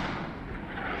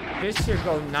 Fisher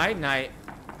go night-night.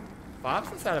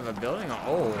 Bob's inside of a building.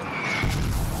 Oh,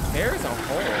 there's a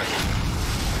hole.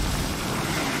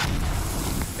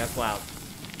 That's loud.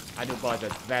 I do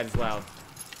apologize. That is loud.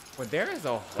 But there is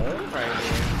a hole right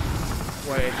here.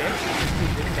 Well, if they just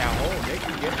keep in that hole, they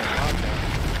can get the Bob there.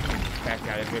 Back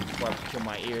out of here before I kill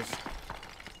my ears.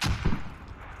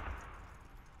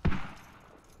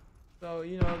 So,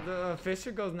 you know, the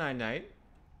Fisher goes night-night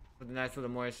with a nice little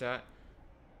mortar shot.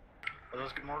 Are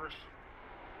those good mortars?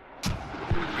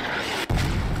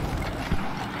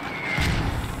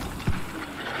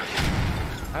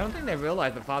 I don't think they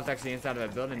realize the fob's actually inside of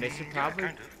that building. They should probably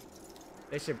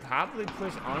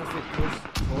push, honestly push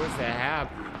towards the hab.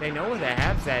 They know where the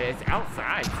hab's at. It's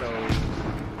outside, so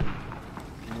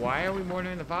why are we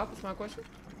mortaring the fob? That's my question.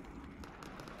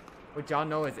 But y'all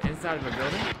know it's inside of a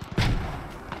building?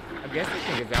 I guess they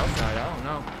think it's outside. I don't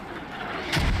know.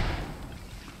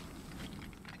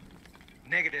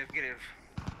 Negative.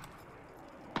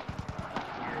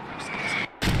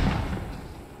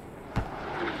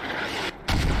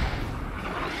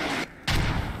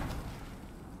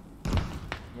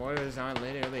 Mortars aren't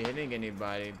literally hitting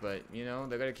anybody, but you know,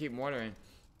 they're gonna keep mortaring.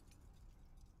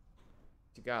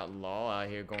 You got Law out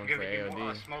here going for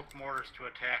AOD. Smoke mortars to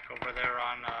attack over there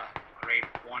on grade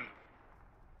 1.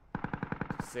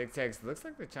 Sig Techs looks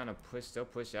like they're trying to still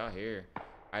push out here.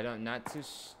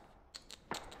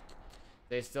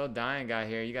 They still dying out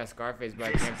here. You got Scarface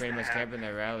back here pretty much camping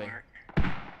their rally.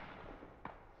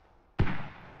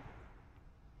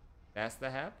 That's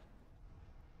the hab?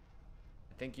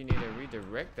 I think you need to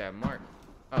redirect that mark.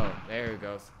 Oh, there it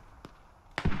goes.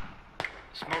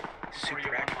 Smoke.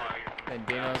 Super accurate. And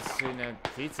Dino's shooting a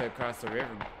pizza across the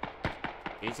river.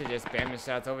 Pizza just spamming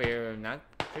shots over here. Not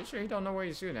pretty sure he don't know where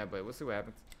he's shooting at, but we'll see what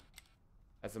happens.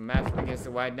 As the map begins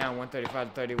to widen down, 135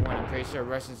 to 31. I'm pretty sure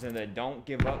Russians in the don't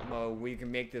give up mode. We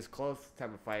can make this close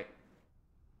type of fight.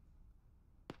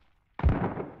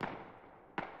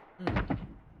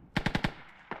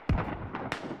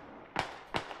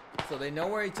 So they know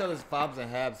where each other's fobs and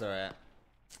habs are at.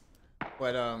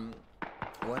 But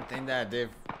one thing that I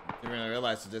didn't really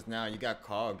realize just now, you got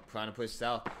Cog trying to push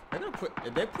south. They're gonna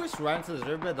if they push right into this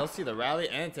riverbed, they'll see the rally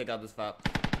and take out this fob.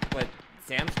 But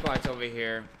Sam Squatch over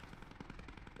here.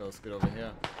 Go scoot over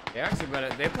here.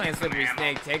 They're playing slippery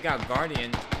snake. Take out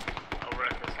Guardian. Over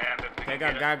at this hab. Take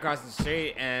out guy across the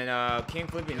street, and King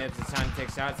Flippy Nips is trying to take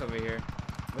shots over here.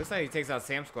 Looks like he takes out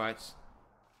Sam Squatch.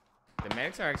 The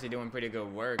medics are actually doing pretty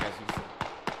good work, as you see.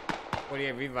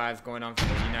 48 revives going on from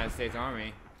the United States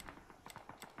Army.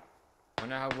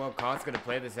 Wonder how well Cog's gonna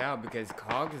play this out, because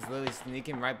Cog is literally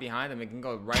sneaking right behind them. It can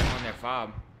go right on their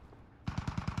fob.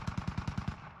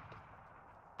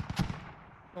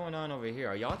 What's going on over here?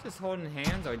 Are y'all just holding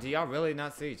hands, or do y'all really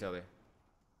not see each other?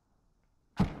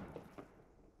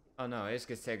 Oh no, it just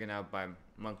gets taken out by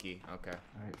Monkey. Okay.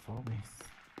 Alright, follow me.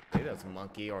 I think that's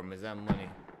Monkey, or is that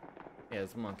Money? Yeah,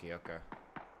 it's Monkey. Okay.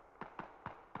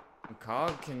 And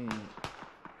Cog can...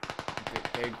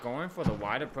 They're going for the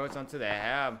wide approach onto the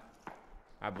hab,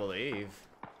 I believe.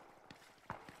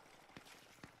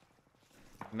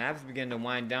 Maps begin to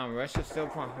wind down. Russia's still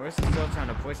trying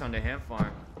to push on the Ham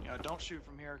Farm. Yeah, don't shoot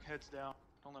from here. Heads down.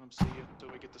 Don't let them see you until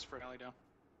we get this rally down.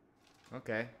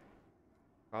 Okay.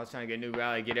 I was trying to get a new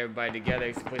rally, get everybody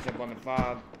together to push up on the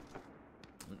fob.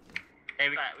 Hey,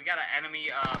 we got an enemy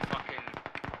fucking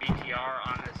BTR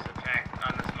on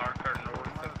this marker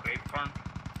north of Grape Farm?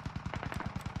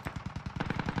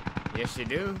 Yes, you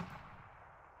do.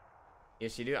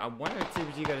 Yes, you do. I wonder if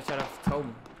TBG got a shot off toe.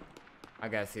 I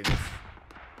gotta see this.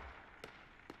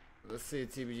 Let's see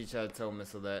if TBG try to toe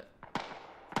missile that.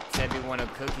 Said he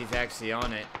wanted cookies actually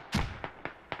on it.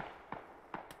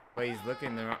 But he's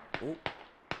looking the wrong. Ooh.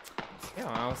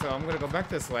 Yeah, so I'm gonna go back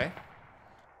this way.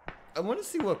 I want to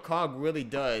see what COG really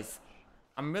does.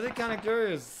 I'm really kind of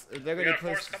curious if they're We gonna got a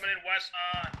push. force coming in west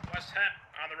hep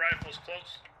on the rifles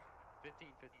close. 15.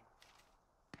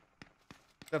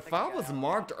 The foul was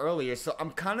marked earlier, so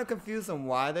I'm kind of confused on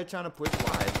why they're trying to push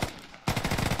wide.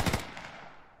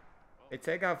 They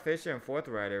take out Fisher and Fourth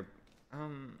Rider. Okay,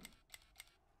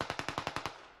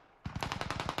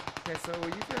 so you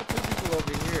got two people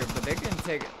over here, but they're getting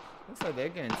taken. Looks like they're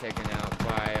getting taken out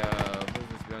by who's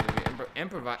this going to be?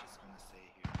 Improvise.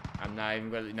 I'm not even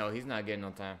gonna. No, he's not getting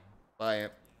no time. Bye.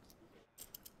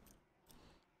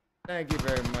 Thank you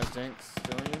very much, Jinx.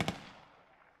 Junior.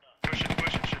 Push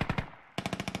it, shit.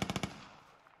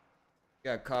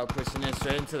 Got caught pushing in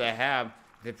straight into the hab.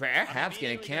 The hab's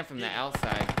getting camped from the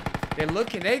outside. They're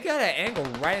looking. They got an angle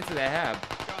right into the hab.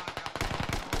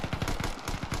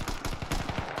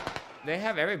 They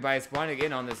have everybody spawning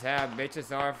in on this hab.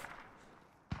 Bitches are.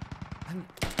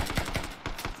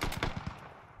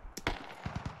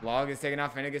 Log is taken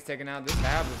out. Finnegan gets taken out. This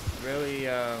hab is really.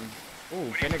 Ooh,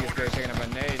 Finnegan gets taken out by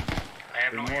Nade.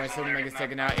 More Silverman gets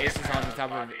taken out. Ace is on the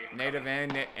top of Native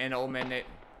and Old Man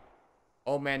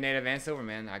Native and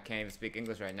Silverman. I can't even speak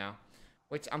English right now.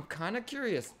 Which I'm kind of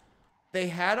curious. They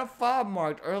had a fob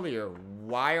marked earlier.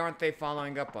 Why aren't they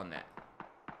following up on that?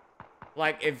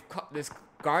 Like, if this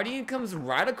Guardian comes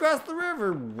right across the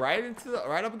river, right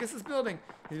up against this building,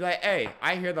 he's like, "Hey,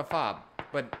 I hear the fob,"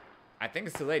 but I think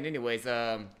it's too late anyways.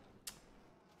 Dog,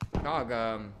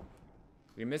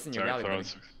 you're missing your rally. Buddy.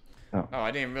 Oh,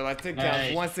 I didn't realize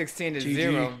takedown 116 to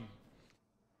 0.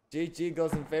 GG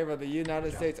goes in favor of the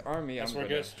United States Army. That's where it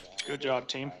goes. Good job,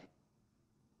 team.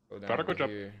 Go down Got a good job.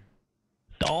 here.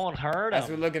 Don't hurt As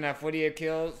him. we're looking at 48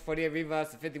 kills, 48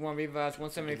 revives to 51 revives,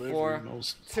 174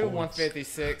 to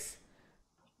 156.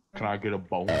 Can I get a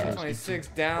bonus? 226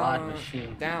 down to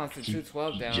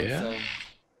 212 down. Yeah. So,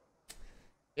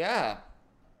 yeah.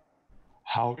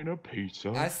 How can a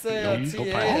pizza? I say TA,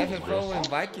 FFO, and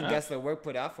Viking gets the work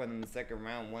put out for them in the second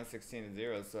round, 116 to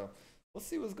 0. So we'll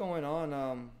see what's going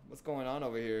on. What's going on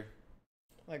over here?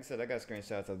 Like I said, I got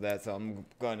screenshots of that, so I'm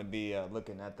going to be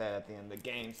looking at that at the end of the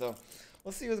game. So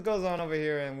we'll see what goes on over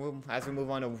here, and as we move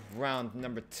on to round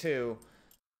number 2.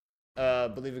 I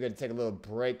believe we're going to take a little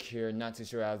break here. Not too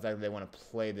sure how exactly they want to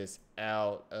play this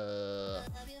out. I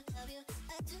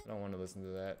don't want to listen to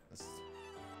that. Let's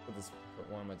put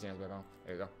one of my jams back on.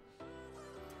 There you go.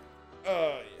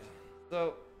 Yeah.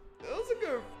 So it was a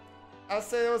good. I'll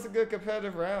say it was a good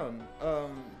competitive round.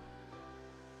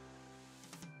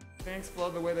 Things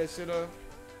flowed the way they should have.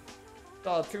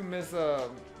 Saw 2 miss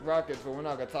rockets, but we're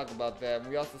not gonna talk about that.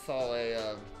 We also saw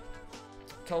a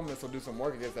tow missile do some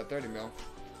work against that 30 mil.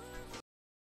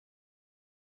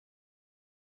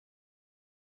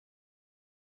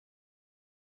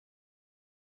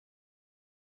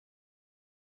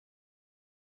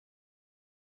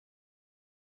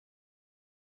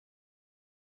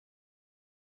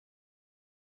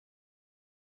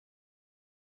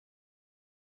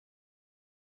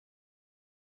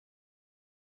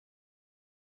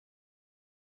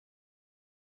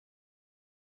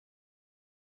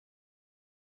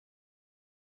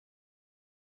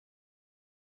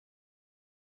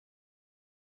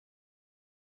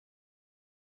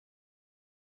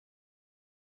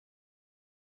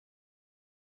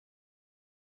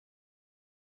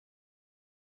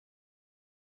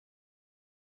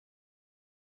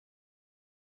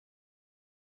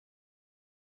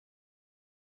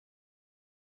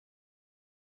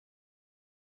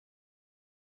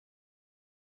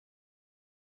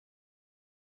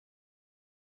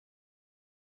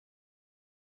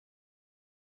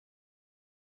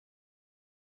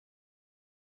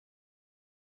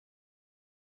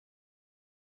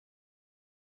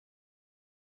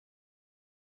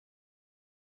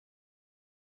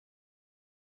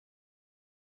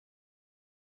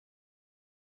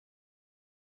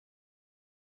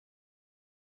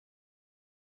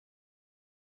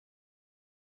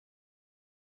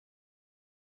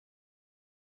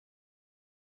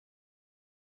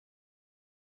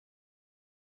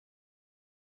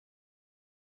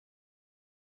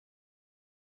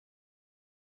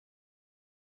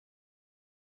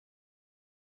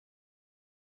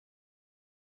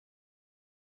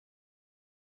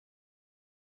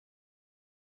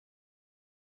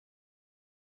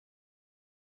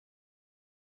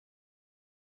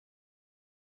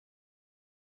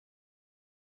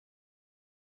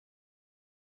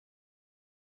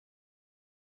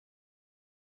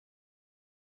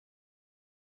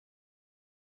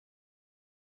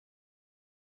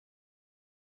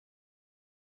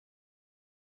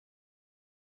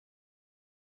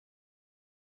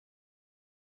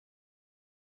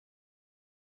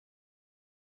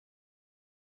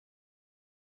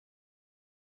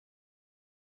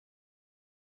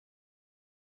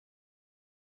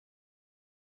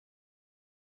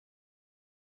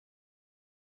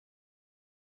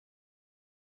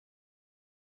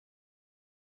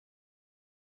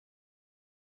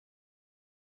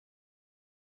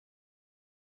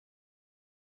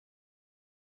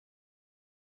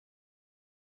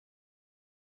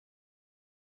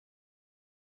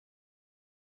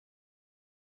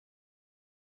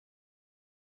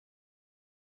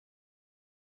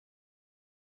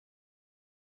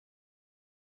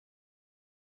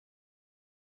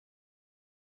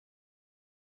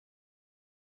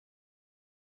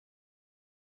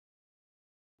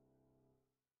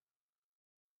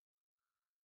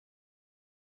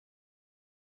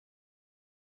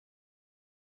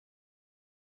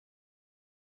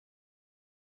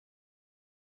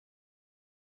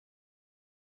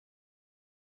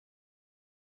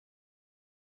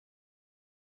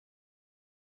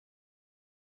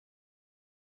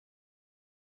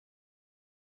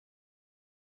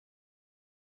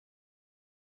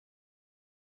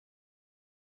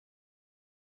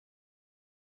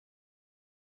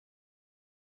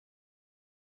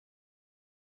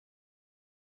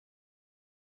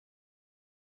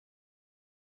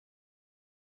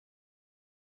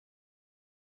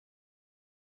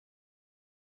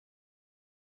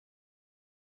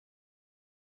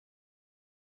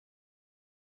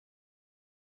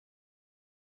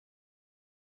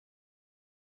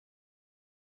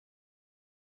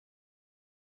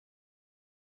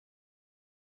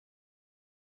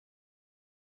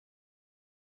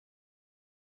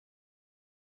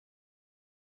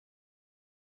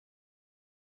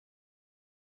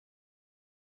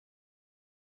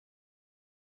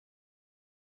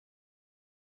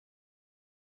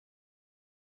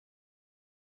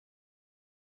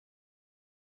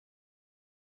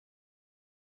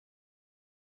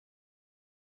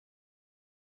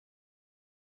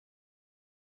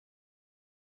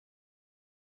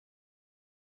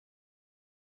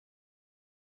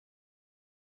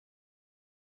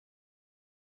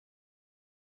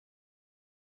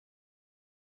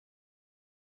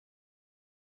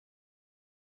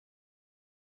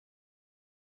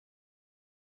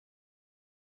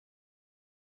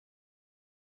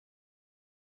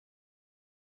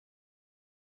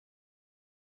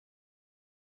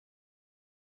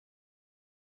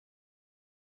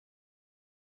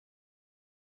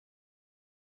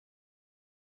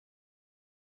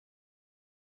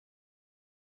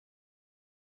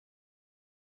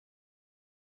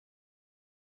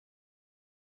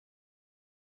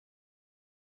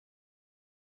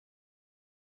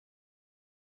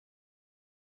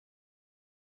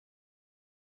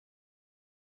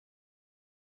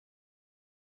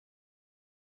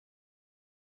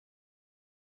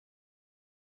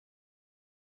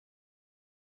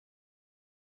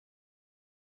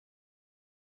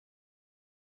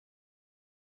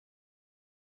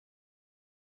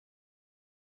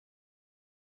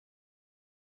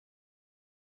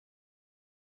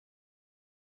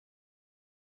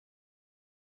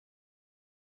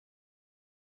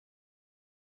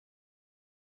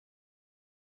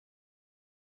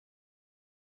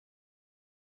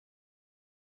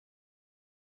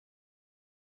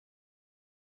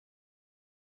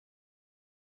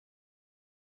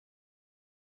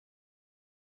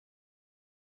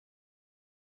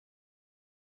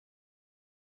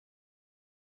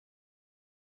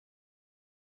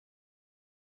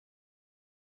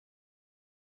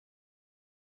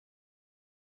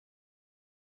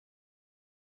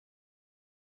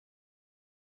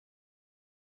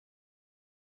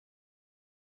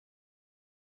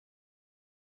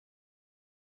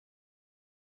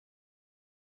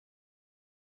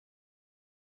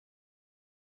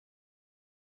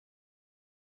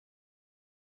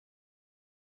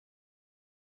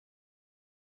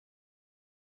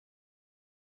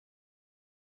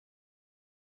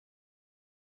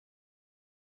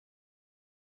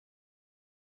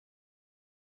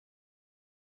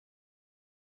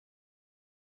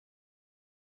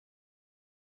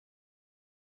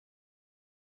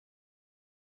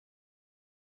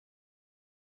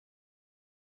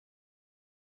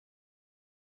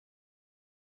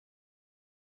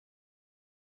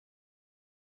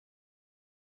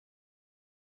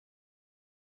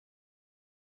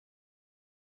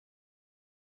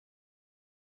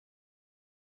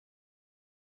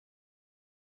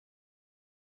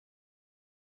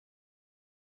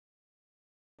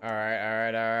 All right, all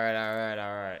right, all right, all right,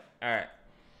 all right, all right,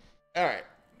 all right,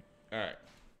 all right,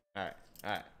 all right,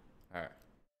 all right, all right,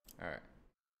 all right,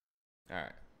 all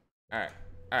right, all right,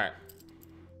 all right,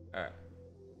 all right.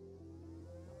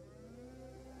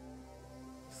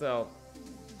 So,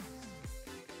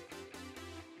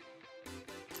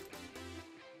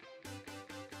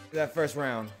 that first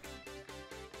round,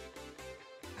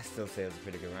 I still say it was a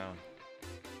pretty good round.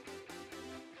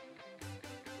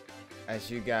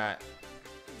 As you got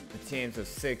the teams of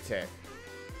SigTech,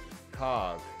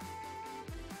 Cog,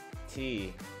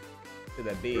 T to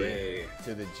the B Ray.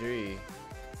 to the G,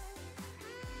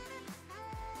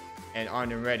 and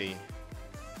Armed and Ready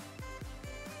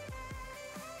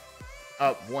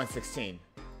up 116.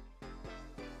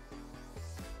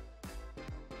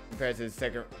 Compared to the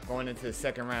second, going into the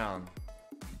second round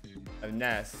of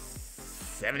NES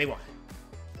 71.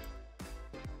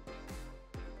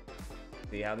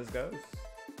 See how this goes?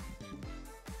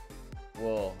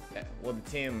 Will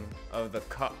the team of the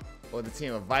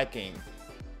team of Viking,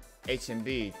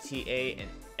 HMB, TA, and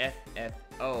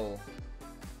FFO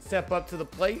step up to the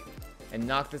plate and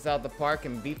knock this out of the park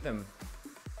and beat them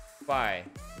by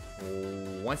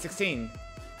 116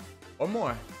 or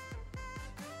more?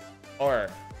 Or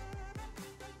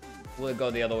will it go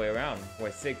the other way around,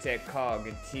 where SigTech, Cog,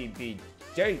 and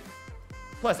TBJ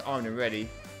plus Armed and Ready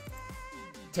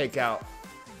take them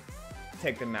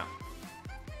out?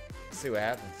 Let's see what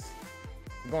happens.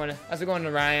 As we're going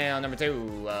to round number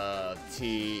 2,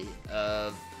 T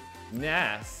of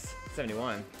NAS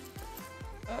 71.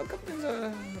 A couple things.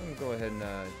 Let me go ahead and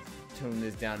tune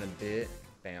this down a bit.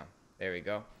 Bam. There we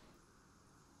go.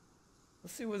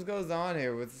 Let's see what goes on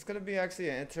here. It's gonna be actually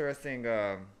an interesting.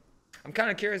 I'm kind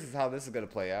of curious as to how this is gonna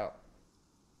play out.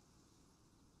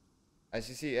 As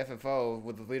you see, FFO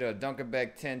with the leader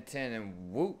Dunkerbeck 10-10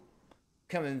 and Whoop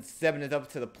coming 7 it up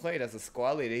to the plate as a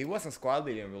squad leader. He wasn't squad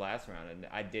leader in the last round, and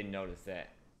I did notice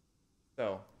that.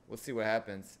 So we'll see what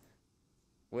happens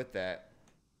with that.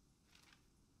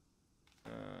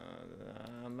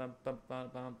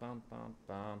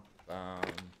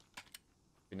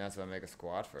 Be nice if I make a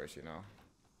squad first, you know.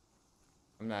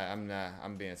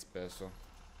 I'm being special.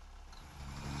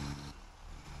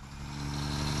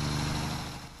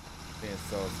 Being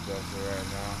so special right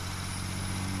now.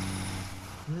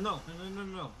 No,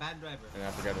 bad driver. And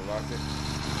I forgot to lock it.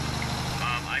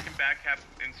 I can backcap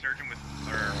Insurgent with,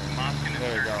 or Mosque and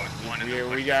There we go. Insurgent with one.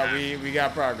 And We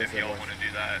got progress if here, y'all boys. want to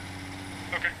do that.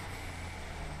 Okay.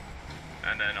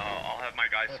 And then I'll have my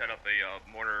guys set up a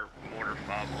mortar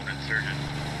fob on Insurgent.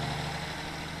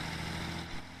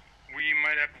 We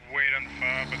might have to wait on the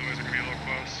fob, otherwise it could be a little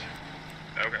close.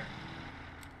 Okay.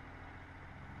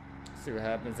 See what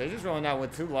happens. They just rolling out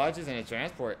with 2 lodges and a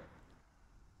transport.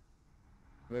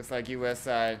 Looks like US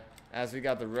side. As we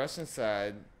got the Russian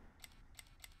side.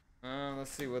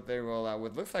 Let's see what they roll out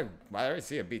with. Looks like I already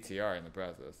see a BTR in the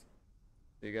process.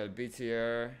 So you got a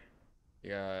BTR, you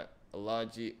got a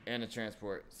Logi and a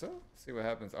transport. So see what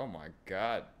happens. Oh my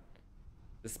god.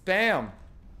 The spam!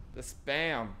 The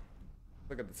spam.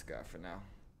 Look at this guy for now.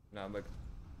 Now look.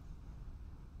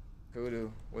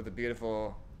 Kudu with the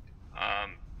beautiful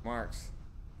marks.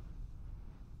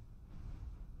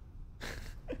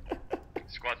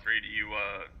 Squad 3,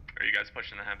 are you guys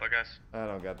pushing the handbook, guys? I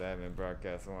don't got the admin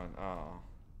broadcast on. Oh.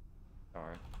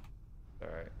 Sorry.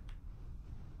 Alright.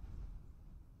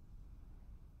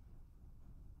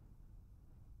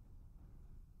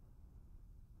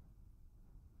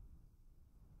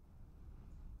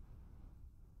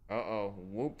 Uh-oh.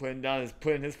 Whoop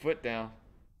putting his foot down.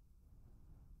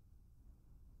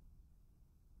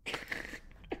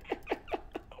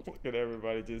 Look at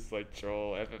everybody just like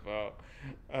troll FFO.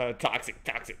 Toxic.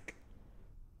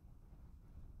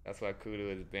 That's why Kudu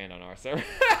is banned on our server.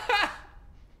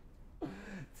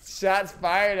 Shots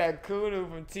fired at Kudu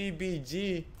from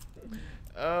TBG.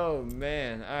 Oh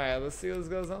man. Alright, let's see what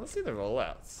goes on. Let's see the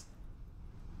rollouts.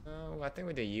 I think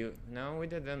we did no, we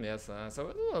did them yesterday.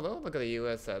 So we'll look at the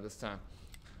US side this time.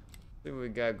 See what we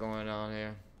got going on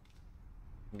here.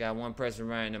 We got one person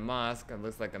running the mosque. It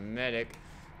looks like a medic.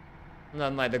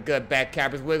 Nothing like the good back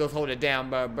cappers. Wiggles, hold it down,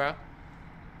 bro.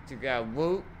 You got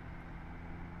Whoop.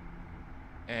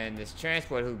 And this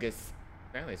transport who gets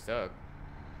apparently stuck.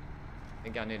 I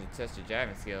think y'all need to test your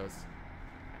driving skills.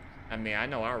 I mean, I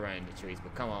know I'm running the trees,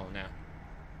 but come on now.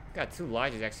 Got 2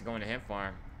 lodges actually going to hemp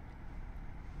farm.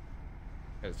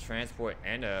 There's transport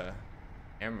and a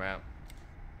MRAP.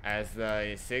 As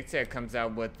the SigTech comes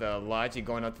out with the Logi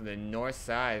going up to the north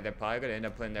side, they're probably gonna end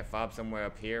up putting their fob somewhere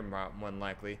up here, more than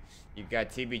likely. You got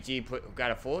TBG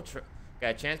got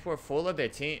a transport full of their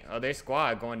team, their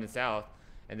squad going to south,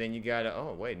 And then you got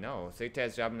oh wait, no,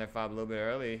 Sigtad's dropping their 5 a little bit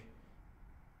early.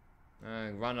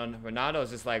 Ronaldo's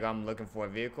just like, I'm looking for a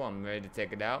vehicle, I'm ready to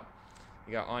take it out.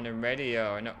 You got armed and ready,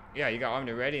 or no, yeah, you got armed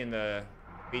and ready in the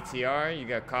BTR. You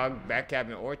got Cog, back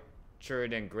cabin,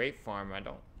 Orchard, and Grape Farm.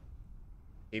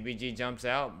 TBG jumps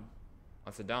out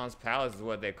on Saddam's Palace is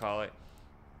what they call it.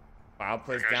 I'll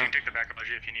put down. You can take the backup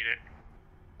budget if you need it.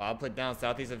 I'll put down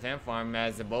southeast of Hemp Farm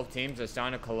as both teams are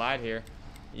starting to collide here.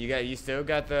 You still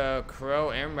got the Crow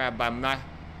MRAP by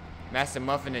Master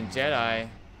Muffin and Jedi.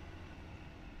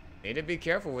 Need to be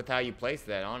careful with how you place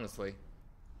that, honestly.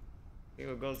 See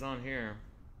what goes on here.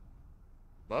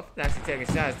 Muffin actually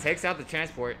taking shots, takes out the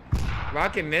transport.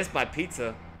 Rocket missed by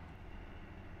Pizza.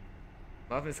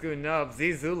 Muffin scooting up.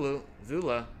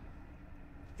 Zula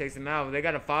takes him out. They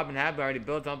got a fob and habit already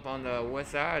built up on the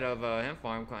west side of Hemp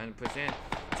Farm, trying to push in.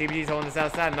 TBG's holding this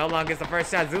outside. Melon gets the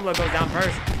first shot. Zula goes down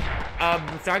first.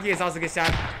 Starkey also gets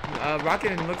shot.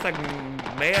 Rocket looks like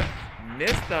may have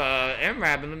missed the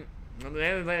MRAP and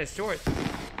they landed short.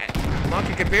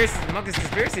 Monkey's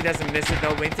Conspiracy doesn't miss it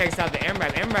though, but he takes out the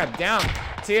MRAP. MRAP down.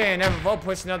 TA and Evervolt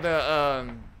pushing up the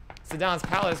Saddam's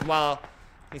Palace while,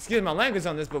 excuse my language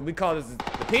on this, but we call this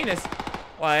the penis,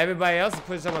 while everybody else is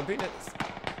pushing up on penis.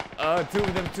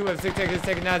 Two of 6 gets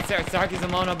taken out. Starkey's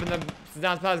alone up in the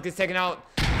Saddam's Palace, gets taken out.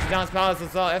 Saddam's Palace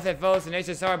with all FFOs and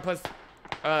HSR plus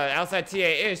outside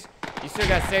TA-ish. You still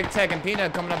got Sig Tech and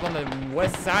Peanut coming up on the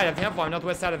west side of Hemp Farm,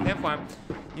 northwest side of Hemp Farm.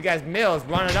 You guys Mills,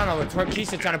 Ronaldano with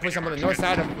Torquisha trying to push up on the north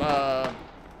side of the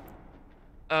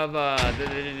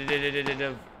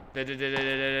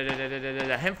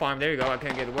Hemp Farm. There you go. I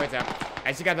couldn't get the words out.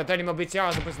 And she got the 30 mil BTR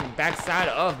also pushing the back side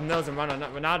of Mills and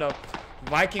Ronaldo.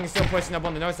 Vikings still pushing up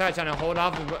on the north side, trying to hold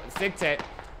off Sig Tech,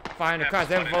 firing across.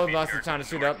 They're both lost trying to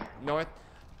shoot up north.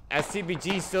 As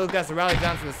CBG still got the rally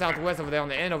down to the southwest over there on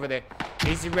the end over there.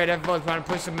 Easy Red FFO is trying to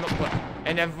push them,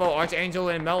 and FFO, Archangel,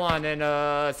 and Melon,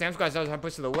 and Sam Squad trying to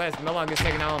push to the west. Melon gets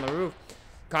taken out on the roof.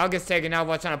 Kyle gets taken out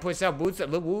while trying to push up. Boots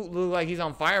look like he's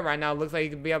on fire right now. Looks like he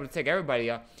could be able to take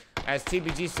everybody out. As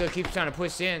TBG still keeps trying to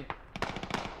push in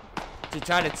to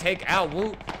try to take out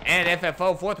Woot and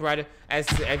FFO, fourth rider. As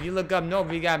if you look up north,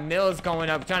 we got Mills going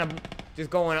up, trying to just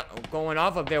going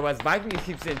off up there. While Viking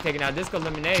keeps getting taken out. Disco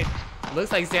Lemonade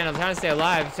looks like he's standing up, trying to stay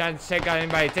alive, trying to check out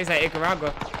anybody. Takes out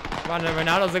Icaragua.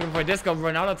 Ronaldo's looking for Disco.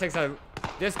 Ronaldo takes out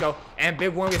Disco, and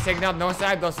Big Worm gets taken out. North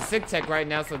side goes to Sig Tech right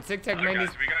now, so Sig Tech may need.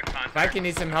 Viking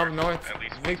needs some help north.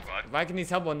 Viking needs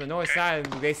help on the north side.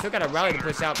 They still got a rally to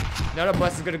push out. Another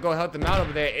bus is gonna go help them out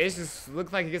over there. It just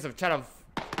looks like he gets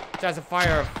tries to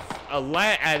fire a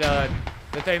light at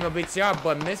the 30 mil BTR,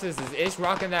 but misses. Is Ish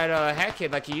rocking that hat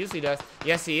kit like he usually does?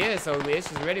 Yes, he is. So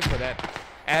Ish is ready for that.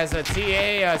 As a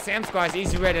TA, Sam Squash,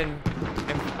 Easy Red,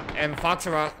 and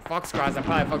Foxcross, I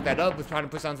probably fucked that up, was trying to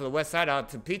push onto the west side out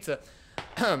to Pizza.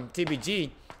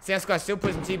 TBG. Sam Squash still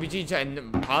pushing TBG,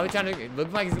 and probably trying to, it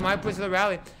looks like he might push to the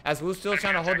rally, as Wu's still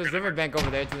trying to hold this riverbank over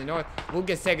there to the north. Wu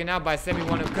gets taken out by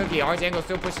 71 of Cookie. Archangel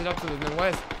still pushes up to the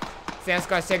northwest. Sam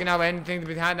Squash taking out anything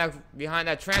behind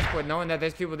that transport, knowing that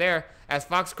there's people there, as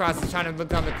Foxcross is trying to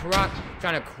look on the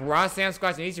trying to cross Sam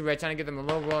Squash and Easy Red, trying to get them a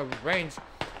low range.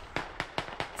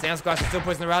 Sam Squash is still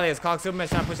pushing the rally as Cog Superman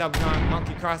trying to push out behind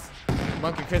Monkey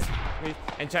Chris,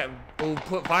 and try to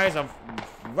put fires on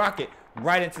Rocket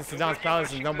right into Saddam's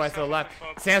Palace, and nobody's still alive.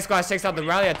 Sam Squash takes out the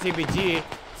rally at TBG.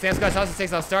 Sam Squash also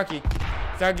takes out Starkey.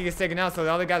 Starkey gets taken out, so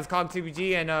the other guys Cog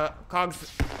TBG and Cog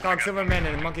Silverman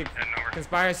and Monkey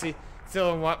Conspiracy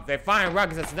still they firing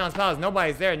rockets at Saddam's Palace.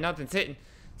 Nobody's there, nothing's hitting.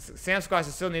 Sam Squash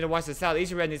still need to watch the south.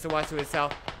 Easy Red needs to watch to his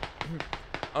south.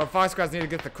 Foxcross need to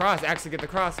get the cross, actually get the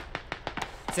cross.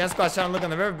 Sam Squash trying to look on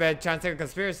the riverbed, trying to take a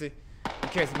Conspiracy.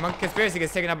 Monkey Conspiracy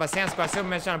gets taken out by Sam Squash.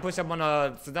 Silverman's trying to push up on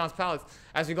Saddam's Palace.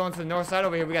 As we go into the north side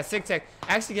over here, we got Sig Tech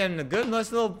actually getting a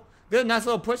nice little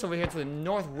push over here to the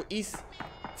northeast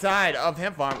side of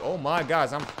Hemp Farm. Oh my gosh,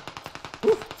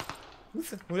 who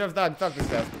never thought this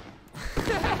fast?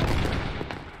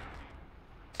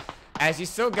 As you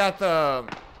still got the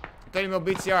 30 mil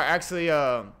BTR actually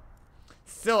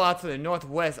still out to the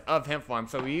northwest of Hemp Farm.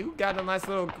 So you got a nice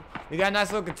little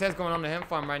contest going on the Hemp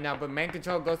Farm right now, but main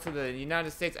control goes to the United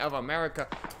States of America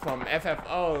from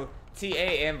FFO, TA,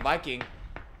 and Viking,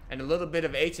 and a little bit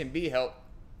of H&B help.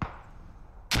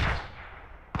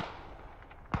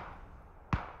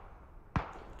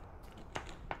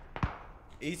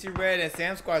 Easy Red and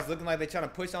Sam Squad is looking like they're trying to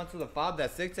push onto the fob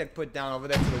that Sig Tech put down over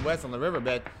there to the west on the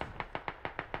riverbed.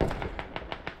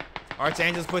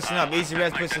 Archangel's pushing up. Easy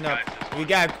Red's pushing up. We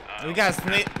got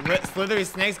slithery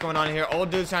snakes going on here. Old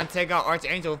dude's trying to take out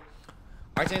Archangel.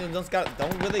 Archangel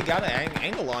don't really got an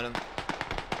angle on him.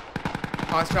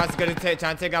 Foxcross is gonna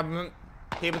trying to take out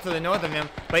people to the north of him,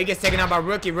 but he gets taken out by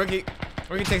Rookie. Rookie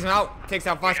takes him out, takes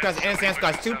out Foxcross and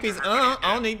Sandscross. 2 piece,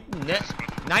 only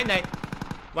night.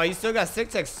 Well, you still got Sick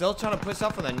Tech still trying to push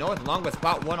up from the north, along with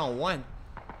Spot 1-on-1.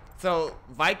 So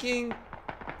Viking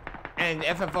and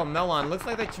FFO Melon looks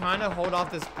like they're trying to hold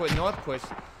off this north push.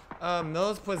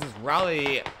 Mills puts his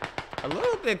rally a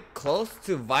little bit close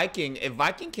to Viking. If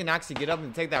Viking can actually get up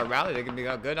and take that rally, they can be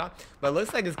good on. But it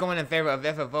looks like it's going in favor of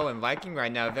FFO and Viking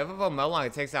right now. If FFO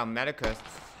Melon takes out Metacrest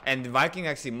and Viking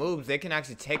actually moves, they can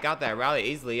actually take out that rally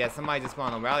easily. Yeah, somebody just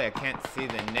spawned on the rally. I can't see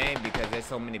the name because there's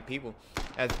so many people.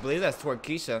 I believe that's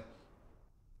Twerkisha.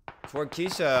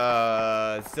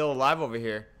 Twerkisha is still alive over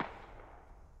here.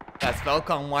 That's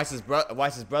Falcon watches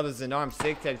brothers in arms.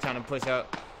 Sick Tech trying to push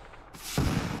up.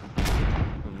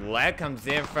 Lag comes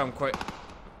in from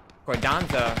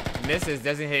Cordanza, misses,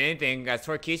 doesn't hit anything.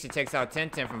 Twerkisha takes out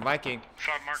 10-10 from Viking.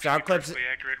 Starclips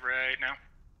accurate right now.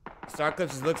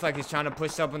 Starclips looks like he's trying to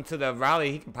push up into the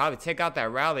rally. He can probably take out that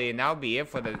rally, and that'll be it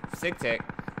for the Sick Tech.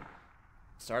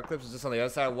 Starclips is just on the other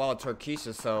side of the wall of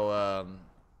Twerkisha, so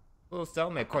little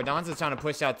stalemate. Cordanza's trying to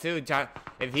push out too.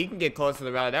 If he can get close to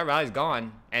the rally, that rally's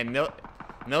gone, and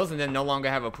Mills and them no longer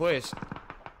have a push.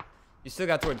 You still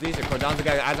got Twerkisha. Cordanza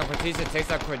got eyes on Twerkisha,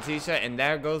 takes out Twerkisha, and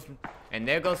there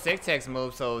goes Sick Tech's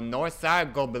move. So north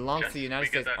side belongs to the United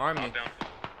States Army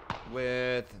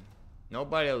with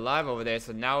nobody alive over there.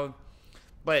 So now,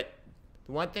 but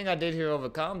the one thing I did hear over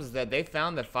comms is that they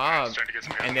found the fob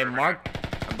and they marked.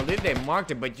 I believe they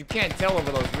marked it, but you can't tell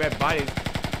over those red bodies.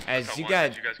 As you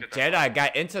got Jedi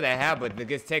got into the habit that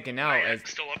gets taken out. As,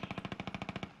 still up.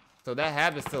 So that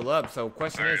habit's still up. So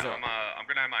question is, I'm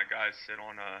gonna have my guys sit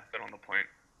on the point.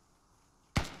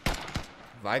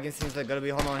 Viking seems like gonna be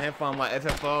holding on him farm while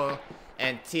FFO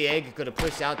and TA could have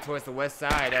pushed out towards the west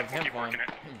side of him farm.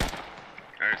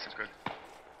 Alright, this is good.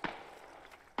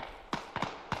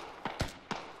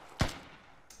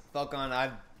 Falcon,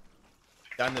 I've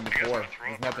done them before.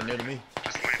 It's nothing new to me.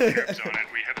 Just land the troops on it.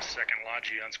 We have a second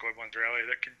Logi on Squad 1's rally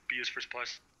that could be used for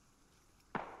supplies.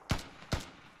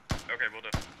 Okay, we'll do.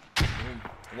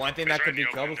 One thing that could be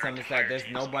troublesome is that there's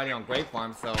nobody on Great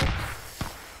Farm, so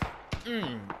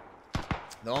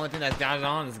the only thing that's got it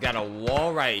on is got a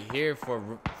wall right here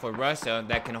for Russia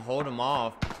that can hold them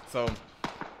off. So,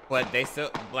 but they still,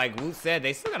 like Woot said,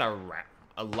 they still got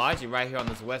a Logi right here on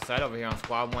this west side over here on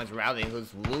Squad 1's rally,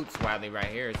 who's Woot's rally right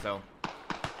here. So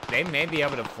they may be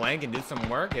able to flank and do some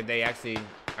work if they actually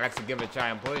give it a try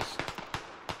and push.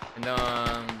 And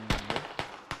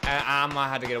I might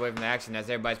have to get away from the action as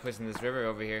everybody's pushing this river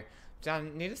over here. I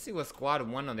need to see what Squad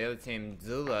 1 on the other team,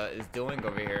 Zula, is doing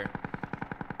over here.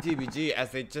 TBG,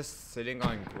 as they just sitting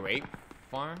on Great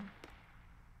Farm.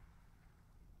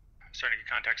 Starting to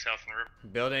get contact south on the river.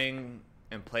 Building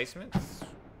emplacements.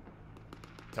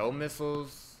 Tow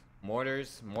missiles.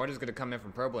 Mortars. Mortars gonna come in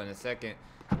from purple in a second.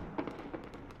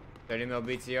 30 mil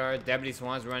BTR. Deputy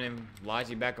Swan's running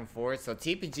Logi back and forth. So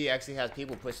TPG actually has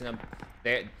people pushing them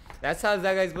there. That's how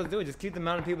that guy's supposed to do it. Just keep the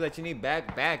amount of people that you need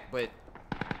back, but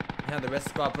have the rest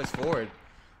of the squad push forward.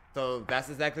 So that's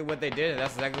exactly what they did, and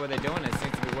that's exactly what they're doing. It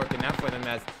seems to be working out for them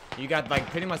as you got like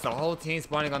pretty much the whole team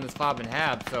spawning on this fob and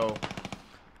hab. So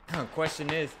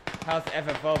question is, how's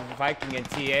FFO, Viking, and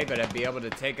TA gonna be able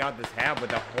to take out this hab with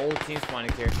the whole team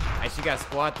spawning here? And she got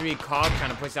Squad 3 Cog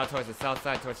trying to push out towards the south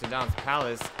side, towards the Downs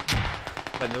Palace.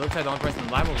 But it looks like the only person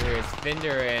alive over here is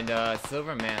Fender and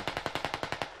Silverman.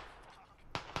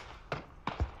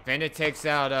 Fender takes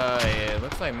out, it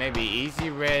looks like maybe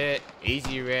Easy Red,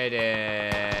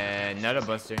 and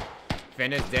Nutterbuster.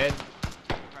 Fender's dead.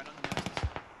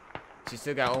 She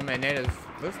still got Old Man Native.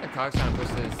 Looks like Cox trying to push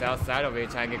to the south side over here,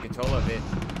 trying to get control of it.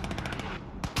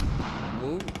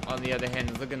 Woo, on the other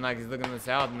hand, is looking like he's looking to the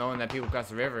south, knowing that people cross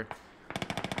the river.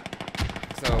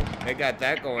 So, they got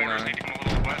that going on. Need to go a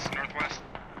little west, northwest.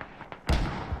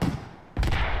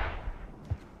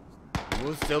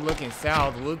 Woot's still looking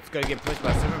south. Woot's gonna get pushed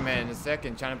by Superman in a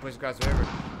second, trying to push across the river.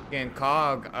 Getting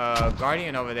Cog,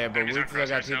 Guardian over there, but Woot's still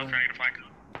got people. Trying to get a flank.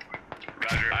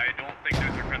 Roger. I don't think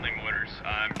those are friendly mortars.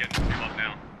 I'm getting people up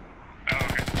now. Oh,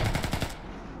 okay.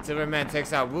 Silverman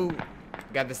takes out Woot.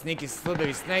 Got the sneaky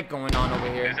slithery snake going on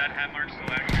over here. Is that hat mark still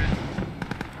accurate?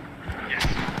 Yes.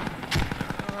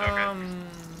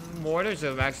 Mortars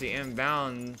are actually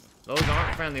inbound. Those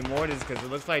aren't friendly mortars because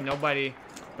it looks like nobody.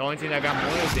 The only thing that got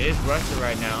mortars is Russia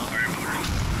right now.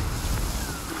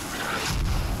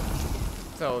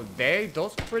 So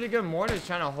those are pretty good mortars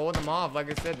trying to hold them off. Like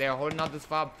I said, they're holding out this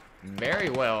fob very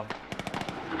well.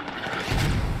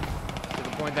 To the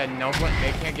point that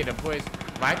they can't get a push.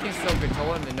 Vikings still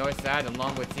controlling the north side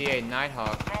along with TA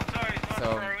Nighthawk.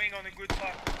 So,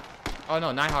 oh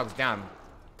no, Nighthawk's down.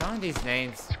 Telling these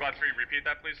names. Squad 3, repeat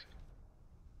that, please.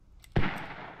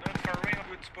 Look for a real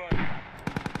good spot.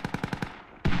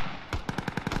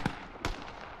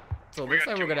 So it looks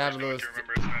like we're gonna have a little.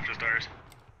 Remember, it's not just ours.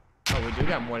 Oh, we do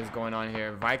got mortars going on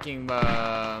here. Viking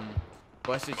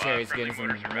Buster Cherry's getting some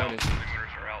mortars. Friendly mortars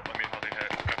are out. Let me know how they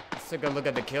hit. Okay. Let's take a look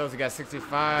at the kills. We got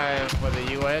 65 for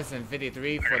the U.S. and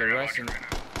 53 for the Russian.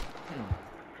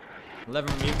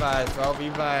 11 revives, 12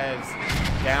 revives,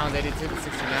 down 82 to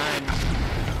 69,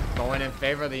 going in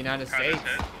favor of the United States.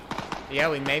 Yeah,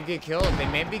 we may get killed. They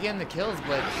may be getting the kills,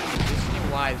 but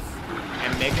positioning-wise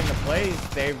and making the plays,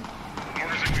 they.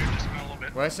 Mortars are good, just smell a little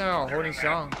bit. Russian are holding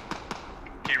strong.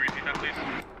 Can you repeat that, please?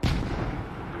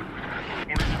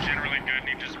 Mortars are generally good, and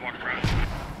you just walk around.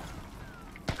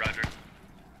 Roger.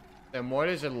 The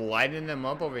mortars are lighting them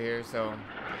up over here, so.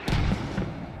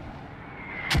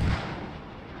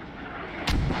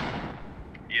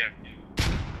 Yeah.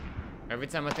 Every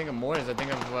time I think of mortars, I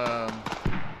think of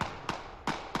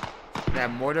that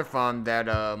mortar farm that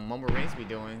Marines be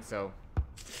doing. So,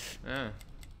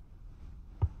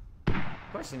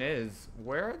 question is,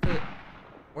 where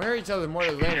are each other's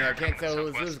mortars landing? I can't tell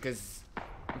who's who's because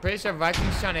I'm pretty sure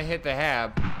Vikings trying to hit the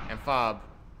hab and fob,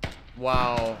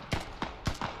 while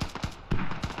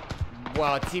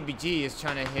TBG is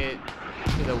trying to hit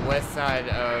to the west side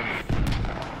of.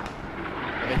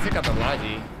 They took out the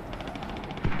Logi.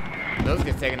 Those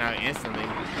get taken out instantly.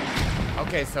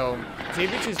 Okay, so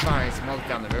TBG's firing smoke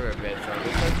down the river a bit, so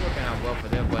this is working out well for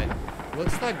them, but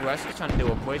looks like Russia's trying to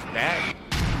do a push back.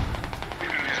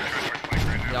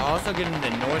 They're also getting the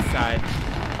north side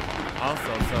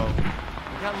also, so we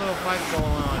got a little fight going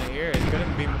on here. It's gonna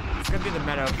be the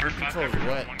matter of who controls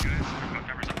what.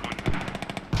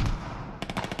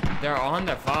 They're on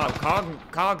their fob.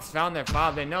 Cogs found their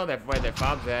fob. They know where their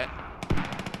fob's at.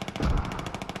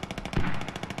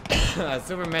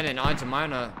 Superman and Aunt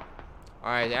Jemima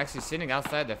are actually sitting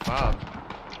outside the fob.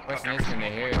 Question is, can they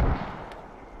hear it?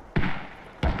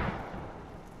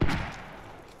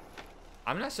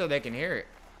 I'm not sure they can hear it.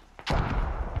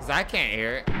 Cause I can't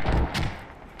hear it.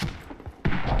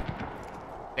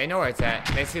 They know where it's at.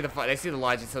 They see the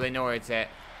logic, so they know where it's at.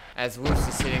 As Woosh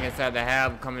is sitting inside the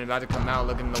hab, about to come out,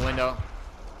 looking in the window.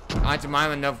 Aunt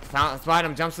Jemima spot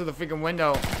him, jumps through the freaking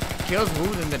window, kills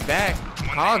Wood in the back.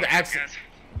 Cog's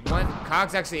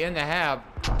actually in the hab.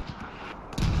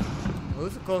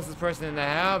 Who's the closest person in the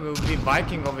hab? It would be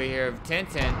Viking over here,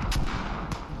 10-10.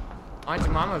 Aunt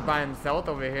Jemima's by himself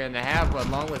over here in the hab,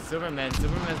 along with Superman.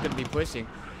 Superman's gonna be pushing.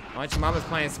 Aunt Jemima's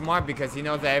playing smart because he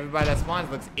knows that everybody that spawns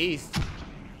looks east.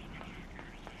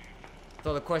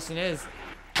 So the question is,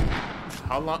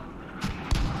 how long?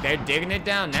 They're digging it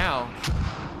down now.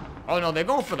 Oh no, they're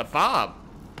going for the fob.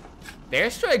 They're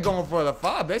straight going for the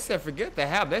fob. They said forget the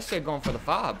hab. They're straight going for the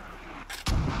fob.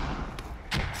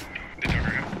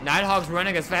 Nighthawk's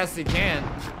running as fast as he can.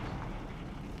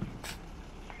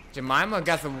 Jemima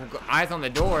got some eyes on the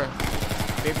door.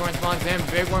 Big Worm spawns in.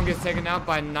 Big Worm gets taken out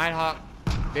by Nighthawk.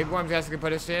 Big Worm has to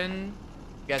put us in.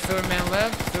 Got Superman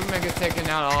left. Superman gets taken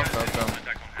out also. So.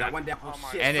 Got one down. Oh,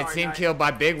 shit. And a team killed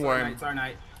by Big Worm.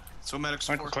 Sorry. So medics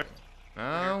support.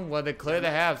 Well, they clear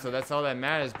the hab, so that's all that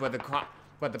matters. But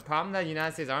the problem that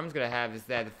United States Army's gonna have is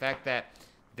that the fact that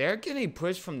they're getting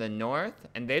pushed from the north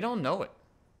and they don't know it.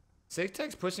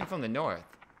 SigTech's pushing from the north,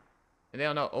 and they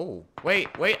don't know. Oh, wait,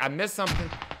 I missed something.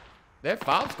 Their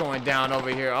fob's going down over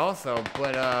here also,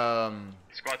 but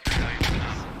Squad 3,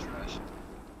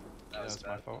 That was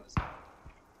my fault.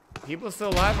 people still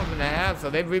alive up in the hab, so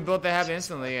they rebuilt the hab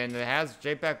instantly, and the hab's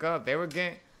straight back up. They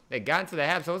got into the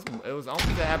hab, so it was almost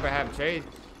a hab or hab trade,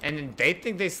 and then they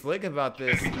think they slick about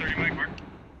this. 30 mic mark.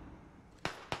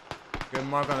 Good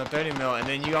mark on the 30 mil, and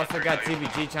then you also got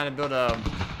TBG trying to build a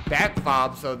back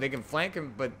fob so they can flank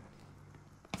him, but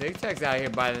SigTech's out here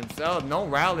by themselves. No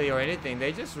rally or anything.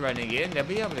 They just running in. They'll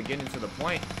be able to get into the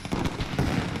point.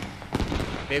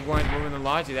 Big One's moving the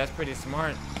logic. That's pretty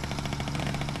smart.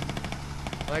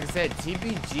 Like I said,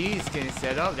 TBG's getting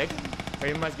set up. They can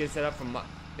pretty much get set up from.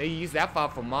 They use that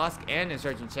fob for Mosque and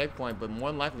insurgent checkpoint, but more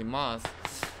than likely Mosque.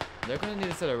 They're gonna need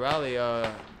to set a rally.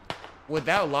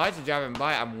 Without logic driving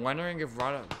by, I'm wondering if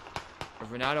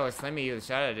Renato or Slimmy either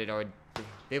shot at it or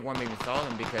Big One maybe saw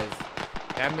them, because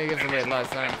that makes a lot of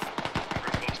sense.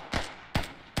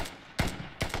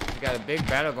 We got a big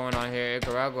battle going on here.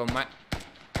 Nicaragua.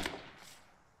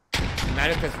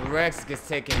 Medicus Rex gets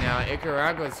taken out.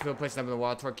 Nicaragua is still pushing up the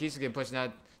wall. Torquisha getting pushed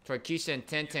out. Torquisha and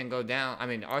 10-10 go down. I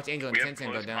mean, Archangel and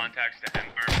 10-10 go down.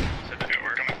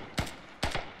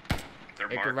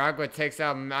 Nicaragua takes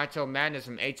out Macho Madness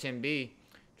from HMB.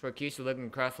 Torquisha looking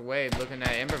across the way, looking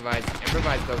at Improvise.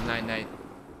 Improvise goes night-night.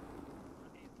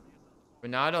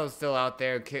 Renado's still out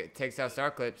there, takes out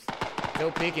Star Clips.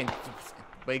 Still peeking,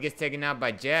 but he gets taken out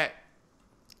by Jack.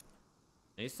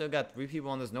 And you still got 3 people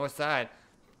on this north side,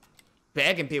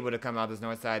 begging people to come out this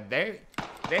north side. They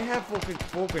have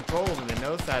full control over the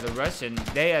north side. The Russian,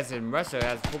 they as in Russia,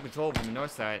 has full control over the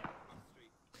north side.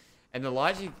 And the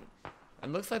Logi, it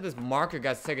looks like this marker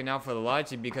got taken out for the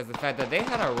Logi because of the fact that they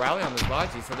had a rally on this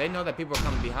Logi, so they know that people are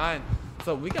coming behind.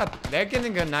 So they're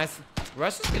getting a nice,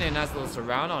 Russia's getting a nice little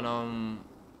surround on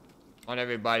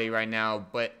everybody right now.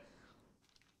 But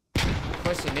the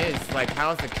question is, like,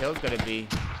 how's the kills gonna be?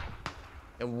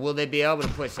 And will they be able to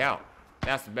push out?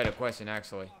 That's the better question,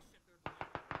 actually.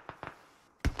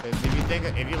 Because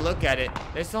if you look at it,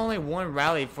 there's only 1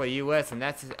 rally for the U.S. and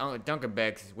that's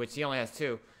Dunkerbeck's, which he only has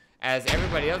 2, as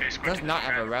everybody else does not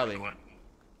have a rally.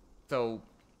 So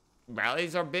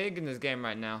rallies are big in this game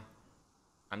right now.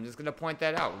 I'm just gonna point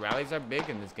that out. Rallies are big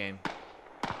in this game.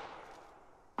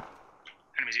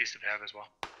 Enemies east of Hab as well.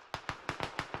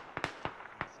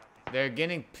 They're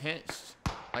getting pinched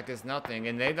like it's nothing,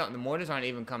 and the mortars aren't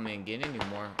even coming in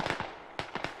anymore.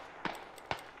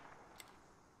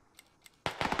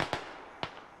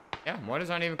 Yeah, mortars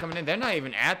aren't even coming in. They're not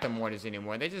even at the mortars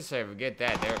anymore. They just say, forget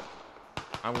that.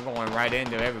 I'm going right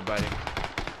into everybody.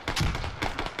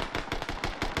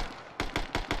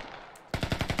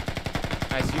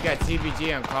 Nice, you got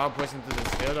TBG and Carl pushing through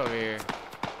this field over here.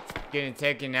 Getting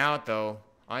taken out, though.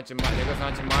 There goes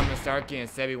Anchimama, Starkey, and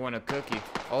Sebi want a cookie.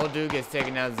 Old dude gets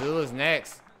taken out. Zula's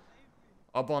next.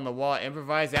 Up on the wall.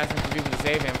 Improvise, asking for people to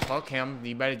save him. Fuck him.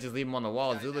 You better just leave him on the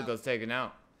wall. Zula goes taken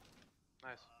out.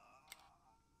 Nice.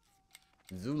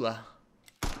 Zula.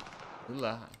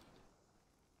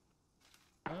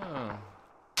 Oh.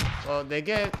 Well, they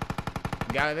got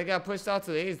pushed out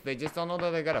to the east. They just don't know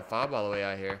that they got a fob all the way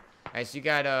out here. As you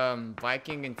got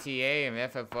Viking and TA and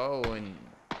FFO and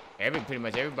pretty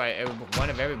much everybody, one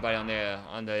of everybody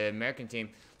on the American team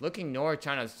looking north,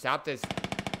 trying to stop this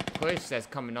push that's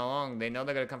coming along. They know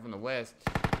they're gonna come from the west.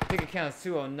 I think it counts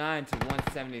 209 to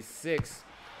 176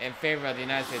 in favor of the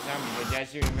United States Army. But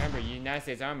as you remember, the United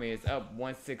States Army is up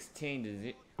 116 to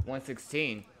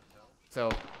 116.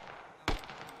 So,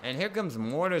 and here comes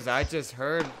mortars. I just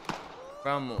heard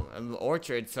from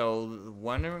Orchard, so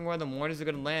wondering where the mortars are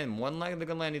gonna land. One likely they're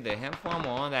gonna land either hemp farm or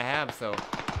on the Hab, so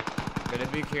gonna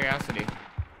be curiosity.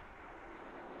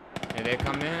 Here they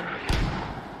come in.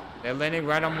 They're landing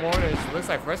right on mortars. Looks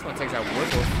like first one takes out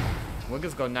Wiggles.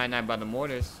 Wiggles go 9-9 by the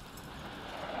mortars.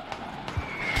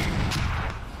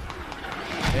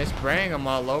 They're spraying them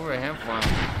all over hemp farm.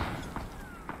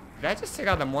 Did I just take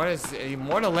out the mortars?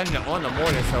 Mortar landed on the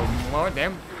mortars, so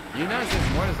United States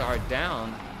mortars are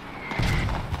down.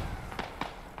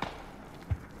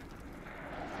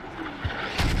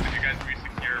 Did you guys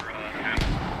re-secure Hab?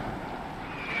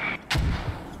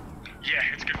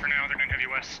 Yeah, it's good for now. They're gonna heavy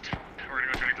west. We're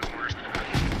gonna go try to get those mortars.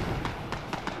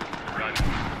 Roger.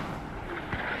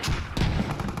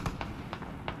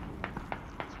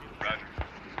 Roger.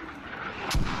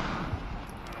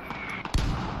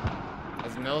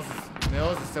 As Mills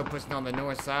is still pushing on the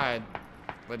north side,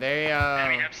 but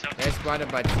they're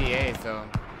spotted by TA, so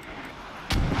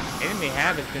enemy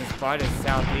Hab has been spotted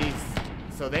southeast,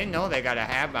 so they know they got a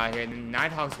Hab out here.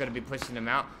 Nighthawk's gonna be pushing them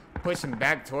out, pushing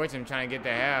back towards him, trying to get the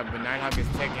Hab, but Nighthawk gets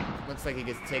taken. Looks like he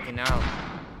gets taken out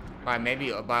by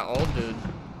by old dude.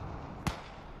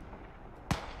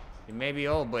 He may be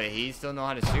old, but he still know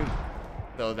how to shoot,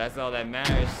 so that's all that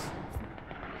matters.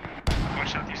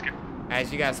 Watch out, these guys.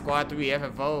 As you got Squad 3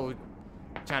 FFO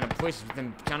trying to push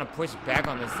back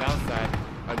on the south side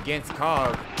against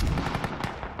COG.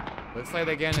 Looks like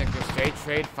they're getting a straight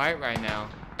trade fight right now.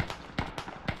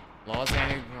 Law's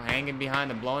hanging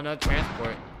behind the blown up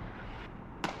transport.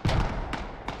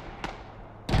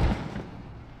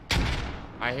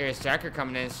 I hear a striker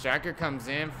coming in. Striker comes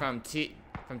in from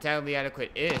totally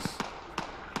adequate-ish.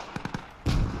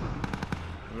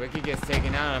 Ricky gets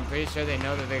taken out. I'm pretty sure they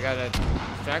know that they got a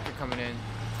striker coming in.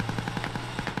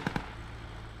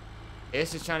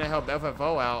 Ish is trying to help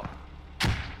FFO out.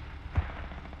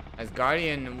 As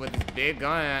Guardian with his big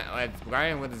gun,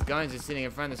 just sitting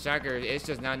in front of the striker, Ish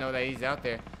does not know that he's out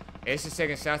there. Ish is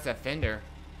taking shots at Fender.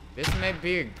 This may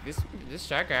be this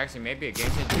striker actually may be a game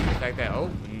changer like that. Oh,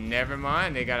 never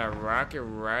mind. They got a rocket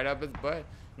right up his butt.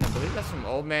 And I believe that's from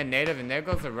Old Man Native, and there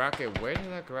goes the rocket. Where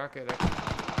did that rocket?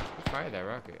 Who fired that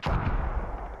rocket?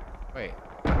 Wait.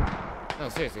 No,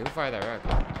 seriously, who fired that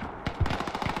rocket?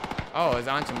 Oh, it's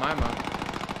Aunt Jemima.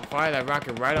 Who fired that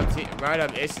rocket right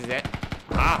up Ish's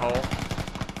eye hole.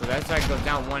 So that strike goes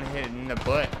down one hit in the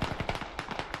butt.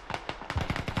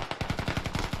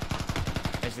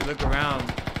 As you look around,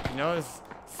 you notice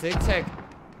SigTech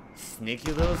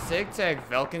Sneaky little sig tech.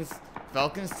 Falcons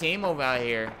team over out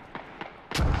here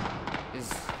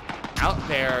is out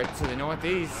there to the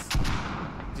northeast.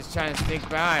 Just trying to sneak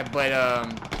by, but I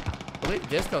believe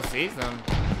Disco sees them.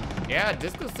 Yeah,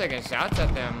 Disco's taking shots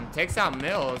at them. Takes out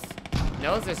Mills.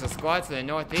 Knows there's a squad to the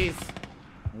northeast.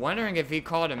 Wondering if he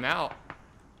called him out.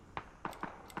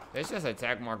 There's just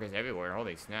attack markers everywhere.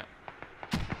 Holy snap.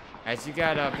 As you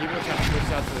got people trying to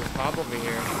push out to this pop over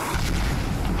here.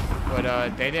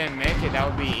 But they didn't make it. That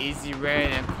would be Easy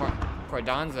Red and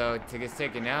Cordonzo to get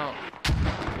taken out.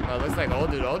 It looks like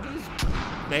Old Dude's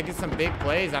making some big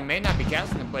plays. I may not be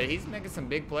catching him, but he's making some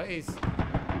big plays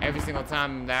every single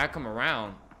time that I come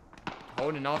around.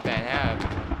 Holding off that half.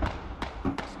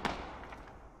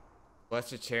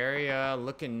 Buster Cherry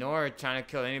looking north, trying to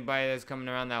kill anybody that's coming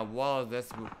around that wall. That's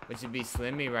what should be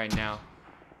Slimmy right now.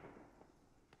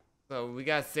 So we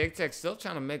got SigTech still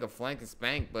trying to make a flank and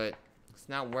spank, but it's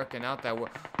not working out that well.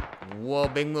 Whoa,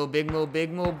 big move, big move,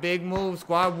 big move, big move.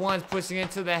 Squad 1's pushing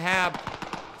into the half.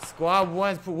 Squad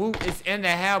 1's is in the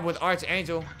half with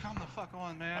Archangel. Come the fuck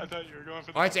on, man. I thought you were going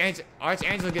for the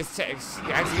Archangel gets actually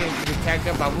gets tagged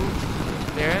up by Whoop.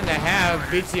 They're in the half.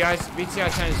 BTR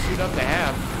trying to shoot up the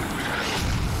half.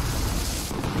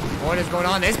 What is going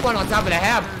on? They spawn on top of the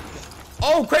half.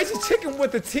 Oh, Crazy Chicken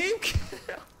with the team kill.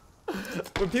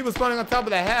 With people spawning on top of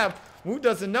the half. Who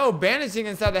doesn't know? Bandaging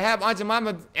inside the half. Aunt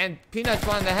Jemima and Peanut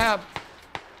spawning the half.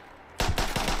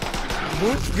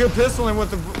 Whoop's good pistoling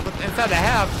with inside the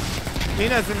half.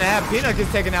 Peanut's in the half. Peanut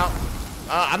gets taken out.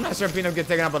 I'm not sure if Peanut gets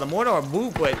taken out by the mortar or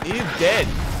Boop, but he's dead.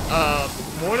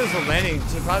 Mortars are landing.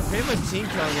 Pretty much team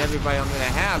killing everybody on the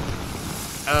half.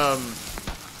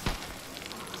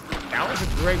 That was a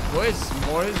great push.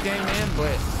 Mortars getting in,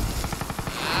 but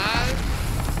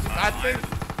I think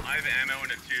I have ammo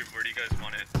in a tube. Where do you guys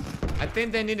want it? I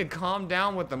think they need to calm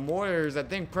down with the mortars. I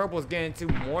think Purple's getting too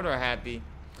mortar happy.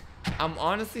 I'm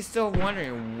honestly still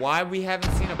wondering why we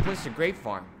haven't seen a push to Grape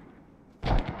Farm.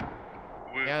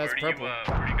 Yeah, that's Purple.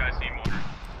 Where do you guys need mortar?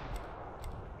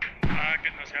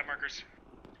 Getting those hat markers.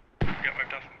 We got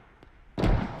wiped off.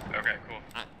 Okay, cool.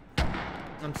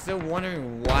 I'm still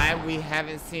wondering why we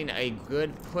haven't seen a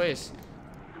good push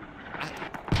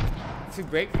to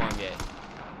Grape Farm yet.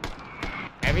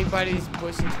 Everybody's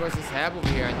pushing towards this hab over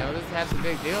here. I know this hab's a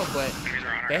big deal, but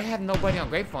they have nobody on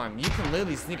Grape Farm. You can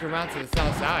literally sneak around to the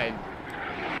south side.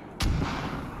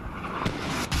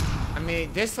 I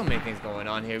mean, there's so many things going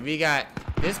on here. We got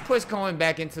this push going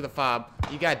back into the fob.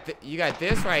 You got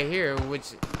this right here,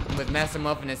 which with Master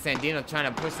Muffin and Sandino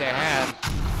trying to push their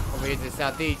half over here to the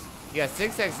southeast. You got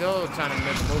 6XO trying to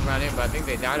make a move around here, but I think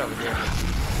they died over here.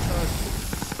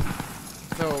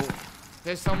 So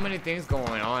there's so many things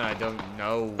going on. I don't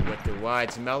know what to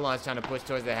watch. Melon's trying to push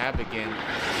towards the half again.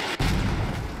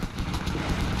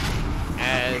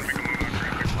 As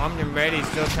Omni Ready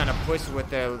still trying to push with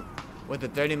the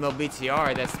 30mm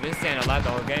BTR that's been staying alive the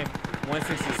whole game.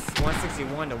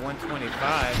 161 to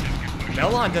 125.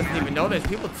 Melon doesn't even know this.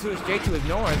 People straight to his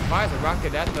north. Fires a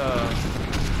rocket at the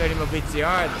 30mm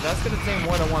BTR. That's gonna take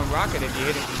more than one rocket if you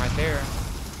hit it from right there.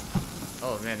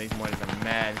 Oh man, these mortars are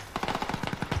mad.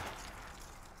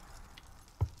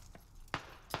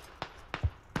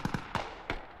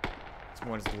 This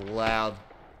mortar's loud.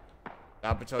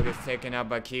 Dot Patrol gets taken out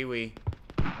by Kiwi.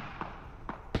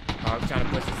 I'm trying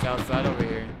to push the south side over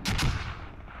here.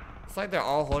 It's like they're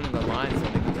all holding the line so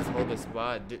they can just hold the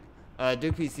spot.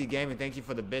 Duke PC Gaming, thank you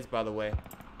for the bits, by the way.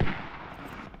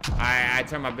 I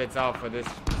turned my bits off for this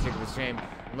particular stream.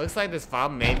 Looks like this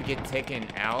fob may get taken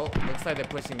out. Looks like they're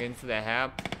pushing into the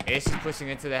half. Ish is pushing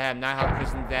into the half. Nighthawk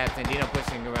pushing into the half. Sandino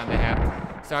pushing around the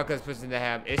half. Sarka's pushing the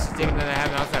half. Ish is taking into the half.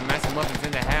 And outside, Master Muffin's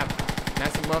in the half.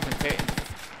 Master Muffin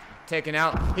taken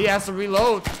out. He has to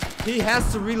reload. He has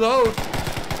to reload.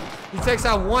 He takes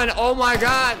out one. Oh my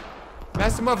god.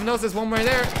 Master Muffin knows there's one more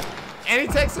there. And he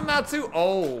takes him out too.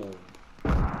 Oh.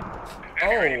 Oh.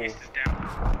 Where's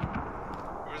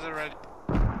it ready?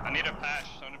 I need a patch.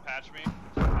 Someone to patch me.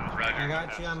 I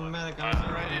got you. I'm a medic.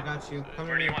 I got you. Come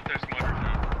Where do you here. want those mortars?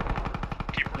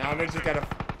 Now they just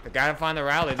gotta find the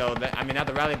rally though. I mean not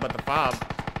the rally but the fob.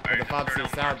 But the fob's to the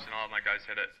south. And all of my guys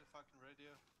hit it.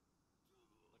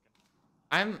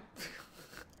 I'm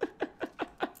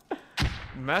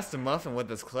Master Muffin with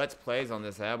his clutch plays on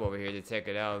this hab over here to take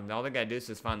it out. And all they gotta do is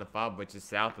just find the fob, which is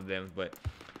south of them. But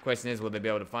the question is, will they be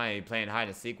able to find it? He's playing hide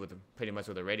and seek with him, pretty much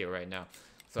with the radio right now.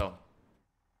 So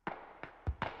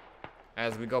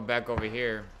as we go back over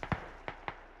here,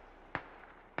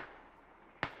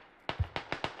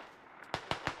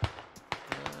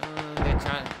 they're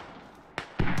trying.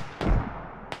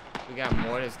 We got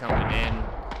mortars coming in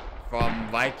from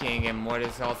Viking, and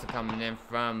Mortis also coming in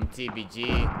from TBG.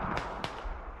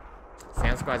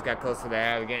 Sam Squad's got close to the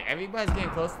half again. Everybody's getting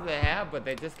close to the half, but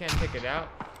they just can't pick it out.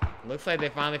 Looks like they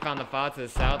finally found the file to the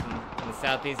south and the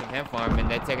southeast of Hemp Farm, and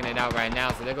they're taking it out right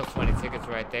now. So there goes 20 tickets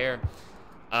right there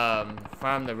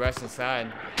from the Russian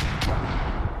side.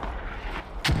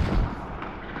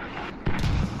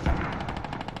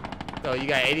 So you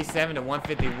got 87 to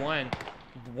 151.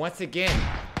 Once again,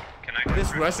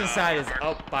 this Russian side is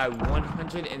up by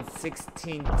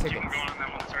 116 tickets.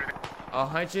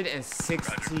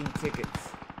 116 tickets.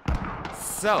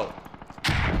 So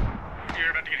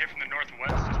You're about to get hit from the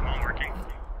northwest as well, working.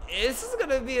 this is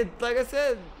gonna be a, like I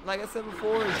said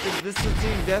before, this is a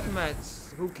team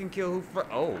deathmatch. Who can kill who first?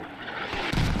 Oh.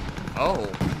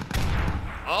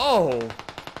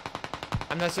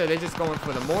 I'm not sure they're just going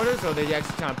for the mortars or they're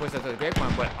actually trying to push that to the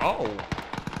grapevine, but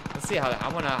let's see how I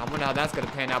wonder how that's gonna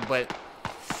pan out, but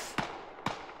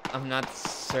I'm not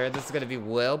sure this is gonna be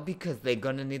well because they're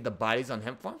gonna need the bodies on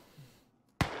Hemp Farm.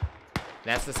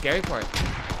 That's the scary part.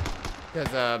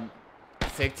 Because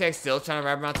SigTech's still trying to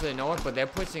wrap around to the north, but they're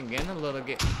pushing in a little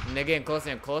bit, and they're getting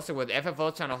closer and closer with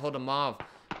FFO trying to hold them off.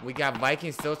 We got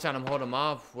Vikings still trying to hold them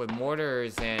off with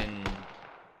mortars and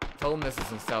tow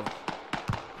missiles and stuff.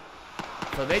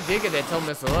 So they did get that tow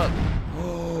missile up.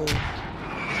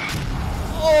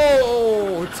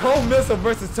 Oh, tow missile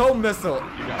versus tow missile.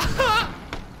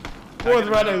 Fourth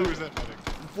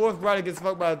rider gets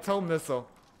fucked by a tow missile.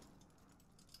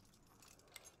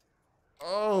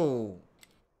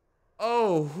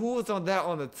 Oh, who's on that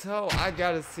on the toe? I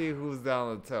gotta see who's down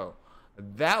on the toe.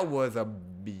 That was a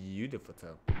beautiful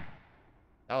toe.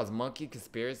 That was Monkey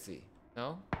Conspiracy.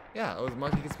 No? Yeah, it was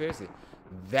Monkey Conspiracy.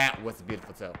 That was a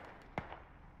beautiful toe.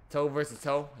 Toe versus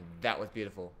toe, that was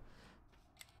beautiful.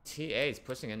 TA is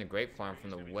pushing into Grape Farm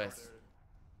from the west.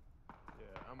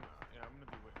 I'm gonna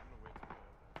wait.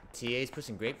 TA is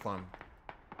pushing Grape Farm.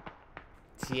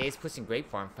 TA is pushing Grape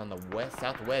Farm from the west,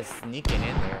 southwest, sneaking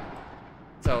in there.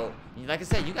 So, like I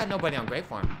said, you got nobody on Grape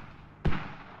Farm.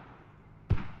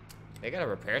 They got a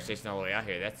repair station all the way out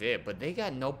here. That's it. But they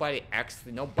got nobody's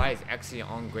actually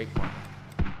on Grape Farm.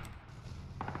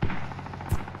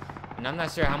 And I'm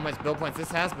not sure how much build points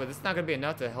this has, but it's not gonna be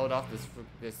enough to hold off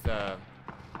this 30mm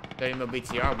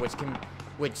BTR,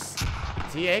 which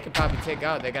TA could probably take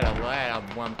out. They got a lad.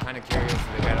 I'm kind of curious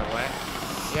if they got a lad.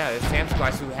 Yeah, it's Sam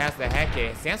Squash who has the hack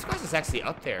kit. Sam Squash is actually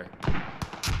up there.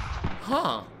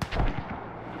 Huh.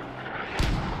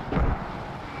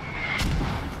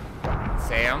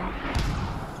 Sam.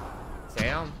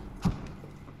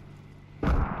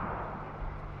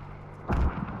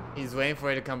 He's waiting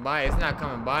for it to come by. It's not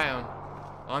coming by him.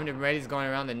 Armed and Ready's going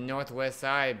around the northwest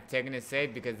side, taking it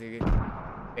safe because they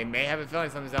may have a feeling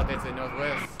something's out there to the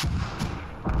northwest.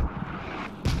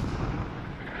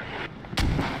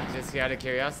 Just out of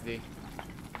curiosity.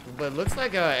 But it looks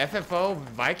like FFO,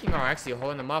 Viking are actually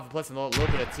holding them off, plus a little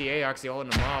bit of TA are actually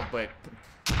holding them off, but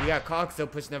we got Cog still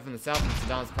pushing them from the south from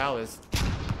Saddam's Palace.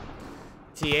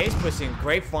 TA's pushing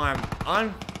Grape Farm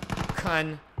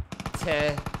uncontested.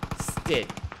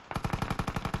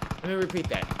 Let me repeat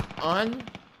that.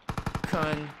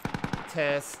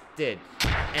 Uncontested.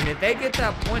 And if they get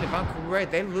that point, if I'm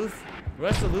correct,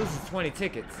 Russell loses 20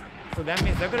 tickets. So that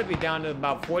means they're going to be down to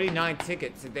about 49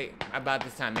 tickets about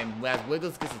this time. And as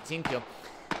Wiggles gets a team kill,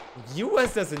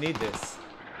 US doesn't need this.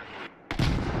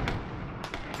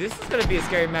 This is going to be a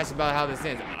scary match about how this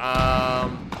ends.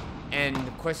 And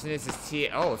the question is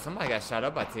TA... Oh, somebody got shot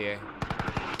up by TA.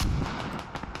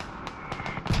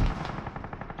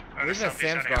 Where's that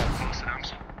Sam's guard?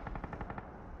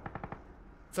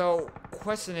 So,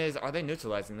 question is, are they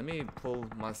neutralizing? Let me pull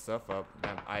my stuff up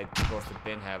that I supposed to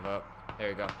then have up. There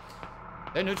we go.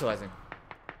 They're neutralizing.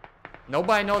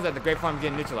 Nobody knows that the Grape Farm is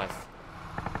getting neutralized.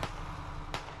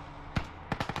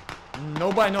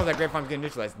 Nobody knows that Grape Farm is getting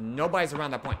neutralized. Nobody's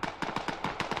around that point.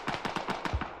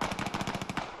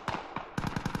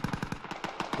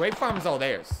 Grape Farm is all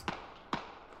theirs.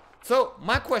 So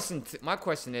my question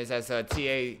is, as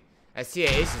TA is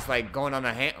just like going on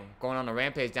a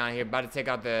rampage down here, about to take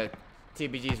out the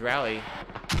TBG's rally.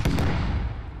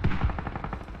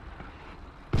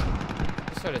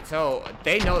 Sort of toe.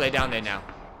 They know they're down there now.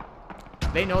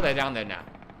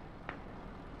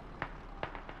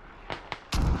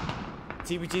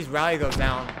 TBG's rally goes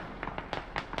down.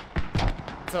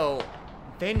 So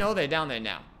they know they're down there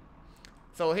now.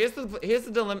 So here's the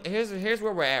dilemma. Here's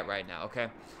where we're at right now. Okay.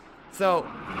 So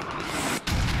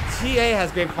TA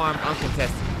has Grape Farm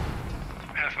uncontested.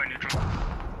 Halfway neutral.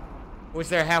 Which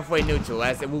they're halfway neutral,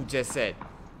 as Wu just said.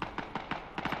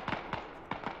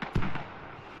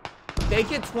 They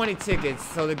get 20 tickets,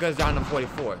 so it goes down to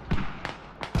 44.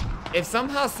 If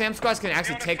somehow Sam Squatch can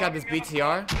actually take out this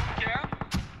BTR,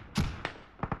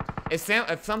 if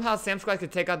somehow Sam Squatch can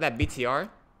take out that BTR,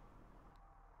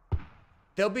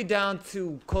 they'll be down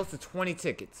to close to 20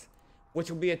 tickets, which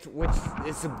will be which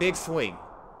is a big swing.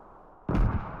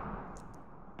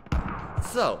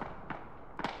 So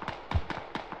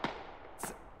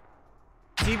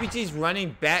TBG's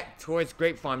running back towards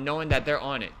Grape Farm, knowing that they're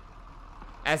on it.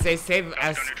 As they save,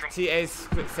 as TA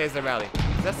saves the rally.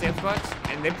 Is that Sam Squatch?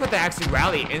 And they put the actual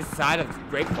rally inside of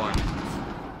Grape Farm.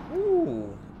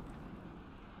 Ooh.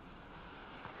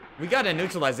 We got a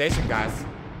neutralization, guys.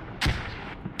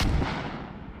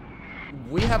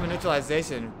 We have a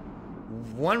neutralization.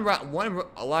 One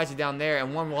Logi down there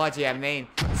and one Logi at main.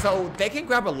 So they can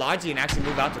grab a Logi and actually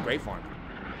move out to Grape Farm.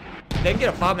 They can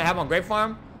get a 5.5 on Grape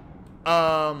Farm.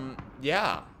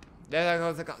 Yeah.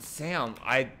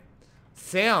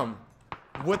 Sam,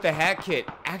 with the hat kit,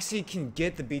 actually can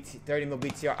get the 30mm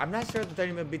BTR. I'm not sure if the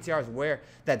 30mm BTR is where,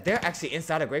 that they're actually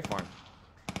inside of Grape Farm.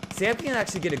 Sam can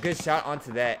actually get a good shot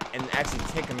onto that and actually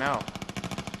take him out.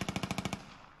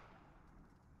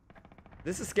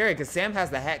 This is scary because Sam has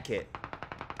the hat kit.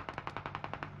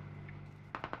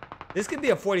 This could be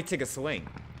a 40 ticket swing.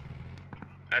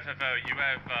 FFO, you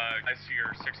have, I see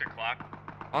your 6 o'clock.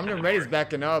 Omnium Ready's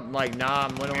backing up, like, nah, I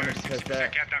don't want to test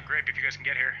that. Cap down Grape if you guys can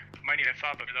get here. Might need a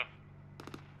fob up though.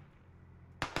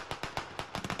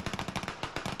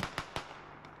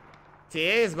 TA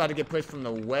is about to get pushed from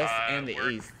the west and the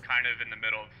east. Kind of in the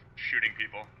middle of shooting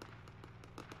people.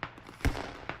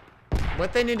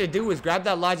 What they need to do is grab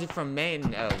that logic from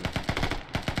main,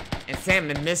 and Sam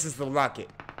misses the rocket.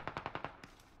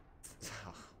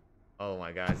 Oh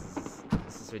my gosh,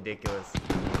 this is ridiculous.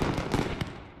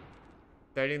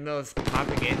 30 mils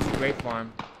popping into Grape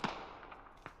Farm.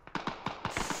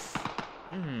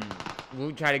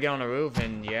 Wu tried to get on the roof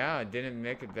and yeah, didn't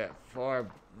make it that far.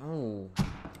 Ooh.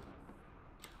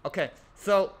 Okay,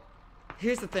 so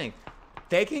here's the thing.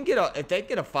 They can get if they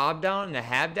get a fob down and a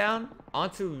hab down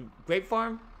onto Grape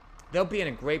Farm, they'll be in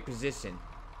a great position.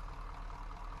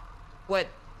 What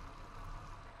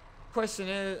question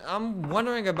is, I'm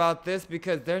wondering about this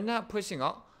because they're not pushing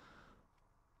off.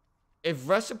 If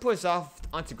Russia push off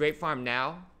onto Grape Farm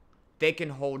now, they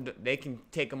can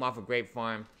take them off of Grape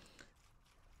Farm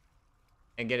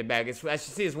and get it back. As you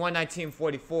see, it's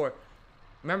 119.44.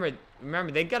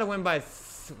 Remember, they gotta win by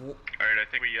Alright, I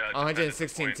think we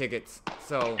 116 tickets.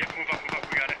 So Yeah, move up,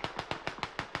 we got it.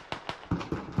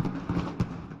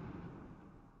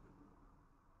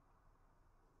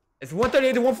 it's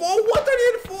 138 to 1-4. Oh,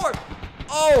 138 to 4.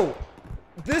 Oh,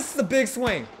 this is a big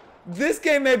swing. This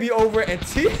game may be over and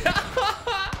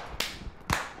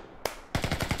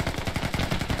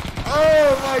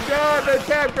Oh my God, they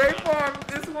tapped Grape Farm.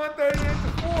 It's 138 to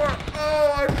 4.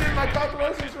 Oh, I did my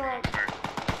calculations wrong.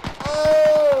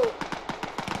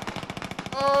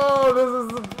 Oh, this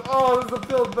is a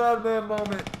Phil Badman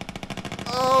moment.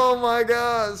 Oh my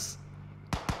gosh.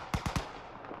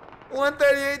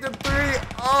 138 to 3.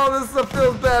 Oh, this is a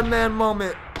Phil Badman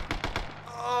moment.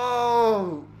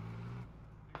 Oh.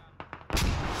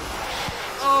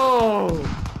 Oh.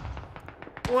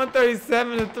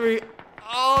 137 to 3.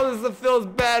 Oh, this is a Phil's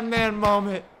Badman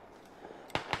moment.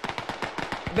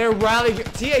 Their rally,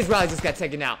 TA's rally just got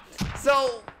taken out.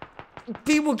 So,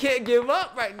 people can't give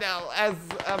up right now, as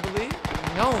I believe.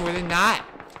 No, they're not.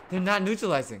 They're not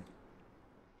neutralizing.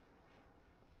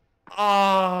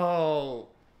 Oh.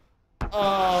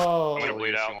 Oh. I'm gonna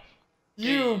bleed out.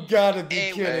 You gotta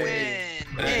be kidding me.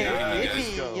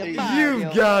 You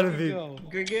gotta be.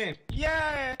 Good game.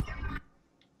 Yeah.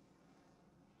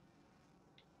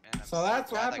 So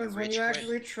that's what happens when you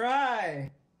actually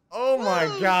try. Oh my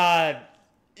God.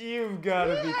 You've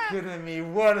gotta be kidding me.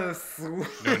 What a swing.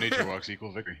 No nature walks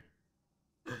equal victory.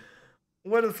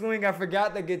 What a swing. I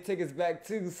forgot to get tickets back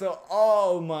too. So,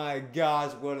 oh my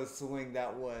gosh, what a swing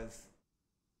that was.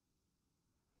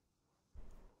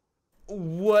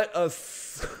 What a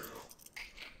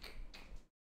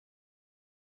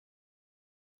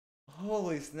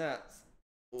holy snaps.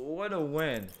 What a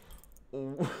win.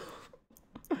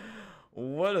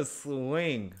 What a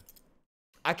swing.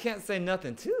 I can't say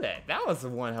nothing to that. That was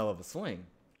one hell of a swing.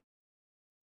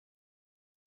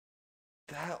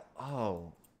 That,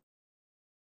 oh.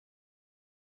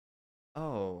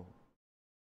 Oh.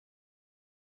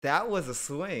 That was a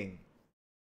swing.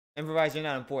 Improvise, you're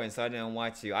not important, so I didn't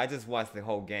watch you. I just watched the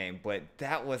whole game, but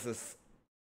that was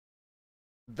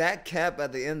that cap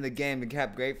at the end of the game, the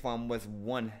cap Grape Farm, was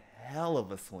one hell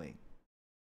of a swing.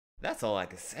 That's all I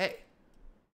can say.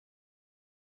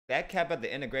 That cap at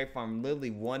the end of Grape Farm literally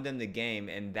won them the game,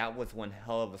 and that was one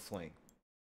hell of a swing.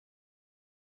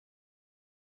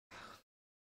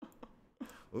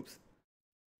 Oops.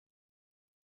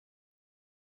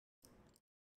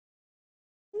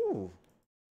 Ooh.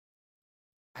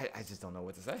 I just don't know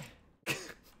what to say.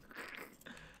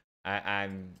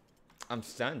 I'm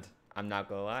stunned. I'm not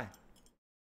gonna lie.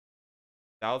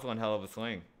 That was one hell of a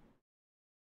swing.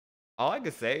 All I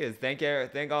can say is thank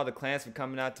all the clans for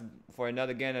coming out for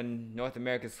another game in North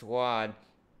American squad.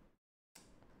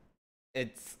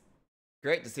 It's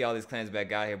great to see all these clans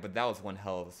back out here, but that was one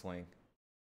hell of a swing.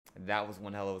 That was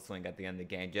one hell of a swing at the end of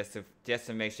the game, just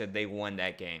to make sure they won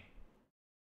that game.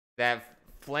 That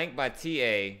flank by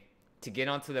TA to get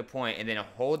onto the point and then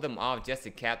hold them off just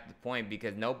to cap the point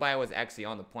because nobody was actually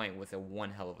on the point was a one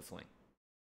hell of a swing.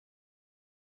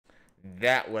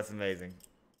 That was amazing.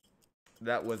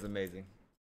 That was amazing.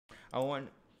 I want.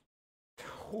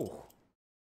 Whew.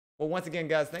 Well, once again,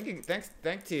 guys, thanks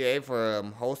TA for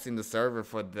hosting the server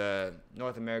for the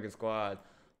North American Squad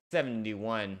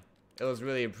 71. It was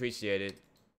really appreciated.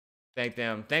 Thank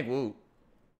them. Thank Woo.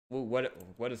 Woo,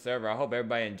 what a server. I hope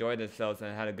everybody enjoyed themselves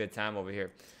and had a good time over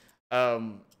here.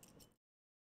 I'm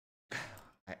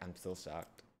still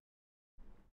shocked.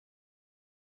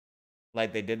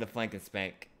 Like they did the flank and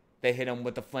spank. They hit him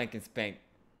with the flank and spank.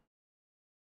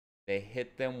 They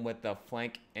hit them with the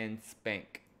flank and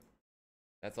spank.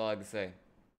 That's all I can say.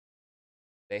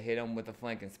 They hit him with the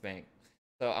flank and spank.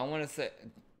 So I want to say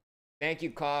thank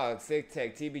you, Cog,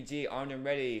 SigTech, TBG, Armed and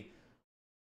Ready,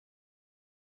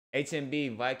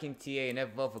 HMB, Viking, TA, and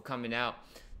FVO for coming out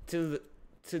to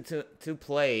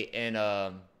play in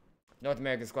North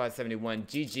American Squad 71.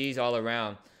 GG's all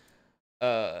around.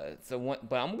 But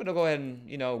I'm gonna go ahead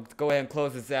and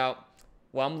close this out.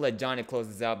 Well, I'm gonna let Johnny close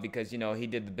this out because he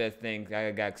did the best thing. I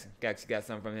actually got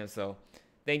something from him. So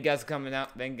thank you guys for coming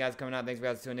out. Thanks for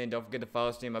guys for tuning in. Don't forget to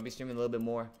follow stream. I'll be streaming a little bit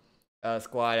more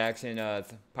squad action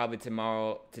probably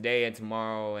today and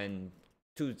tomorrow and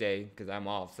Tuesday because I'm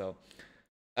off. So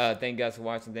thank you guys for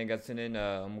watching. Thank you guys for tuning in.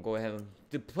 I'm gonna go ahead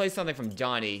and play something from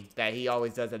Johnny that he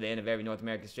always does at the end of every North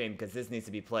American stream because this needs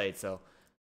to be played. So.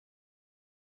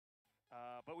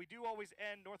 But we do always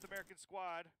end North American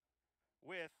Squad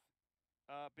with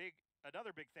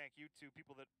another big thank you to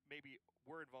people that maybe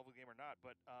were involved with the game or not.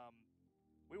 But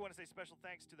we want to say special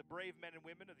thanks to the brave men and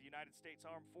women of the United States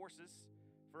Armed Forces.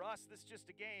 For us, this is just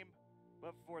a game,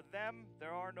 but for them,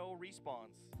 there are no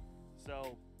respawns.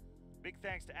 So big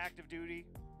thanks to Active Duty.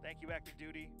 Thank you, Active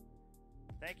Duty.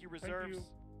 Thank you, Reserves.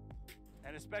 Thank you.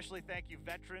 And especially thank you,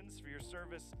 Veterans, for your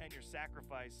service and your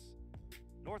sacrifice.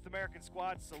 North American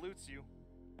Squad salutes you.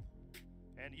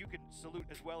 And you can salute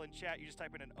as well in chat. You just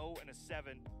type in an O and a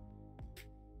 7.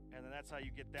 And then that's how you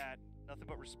get that. Nothing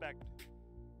but respect.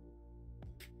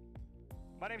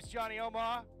 My name's Johnny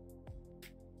Omar.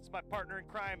 This is my partner in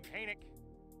crime, Hainick.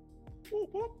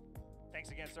 Whoop, whoop. Thanks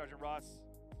again, Sergeant Ross.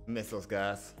 Miss those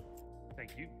guys.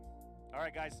 Thank you. All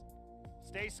right, guys.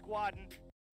 Stay squadding.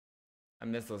 I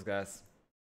miss those guys.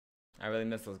 I really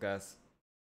miss those guys.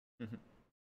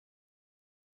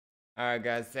 Alright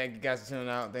guys, thank you guys for tuning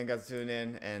out. Thank you guys for tuning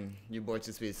in. And your boy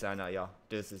Just Speed signing out, y'all.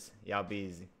 Deuces. Y'all be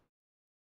easy.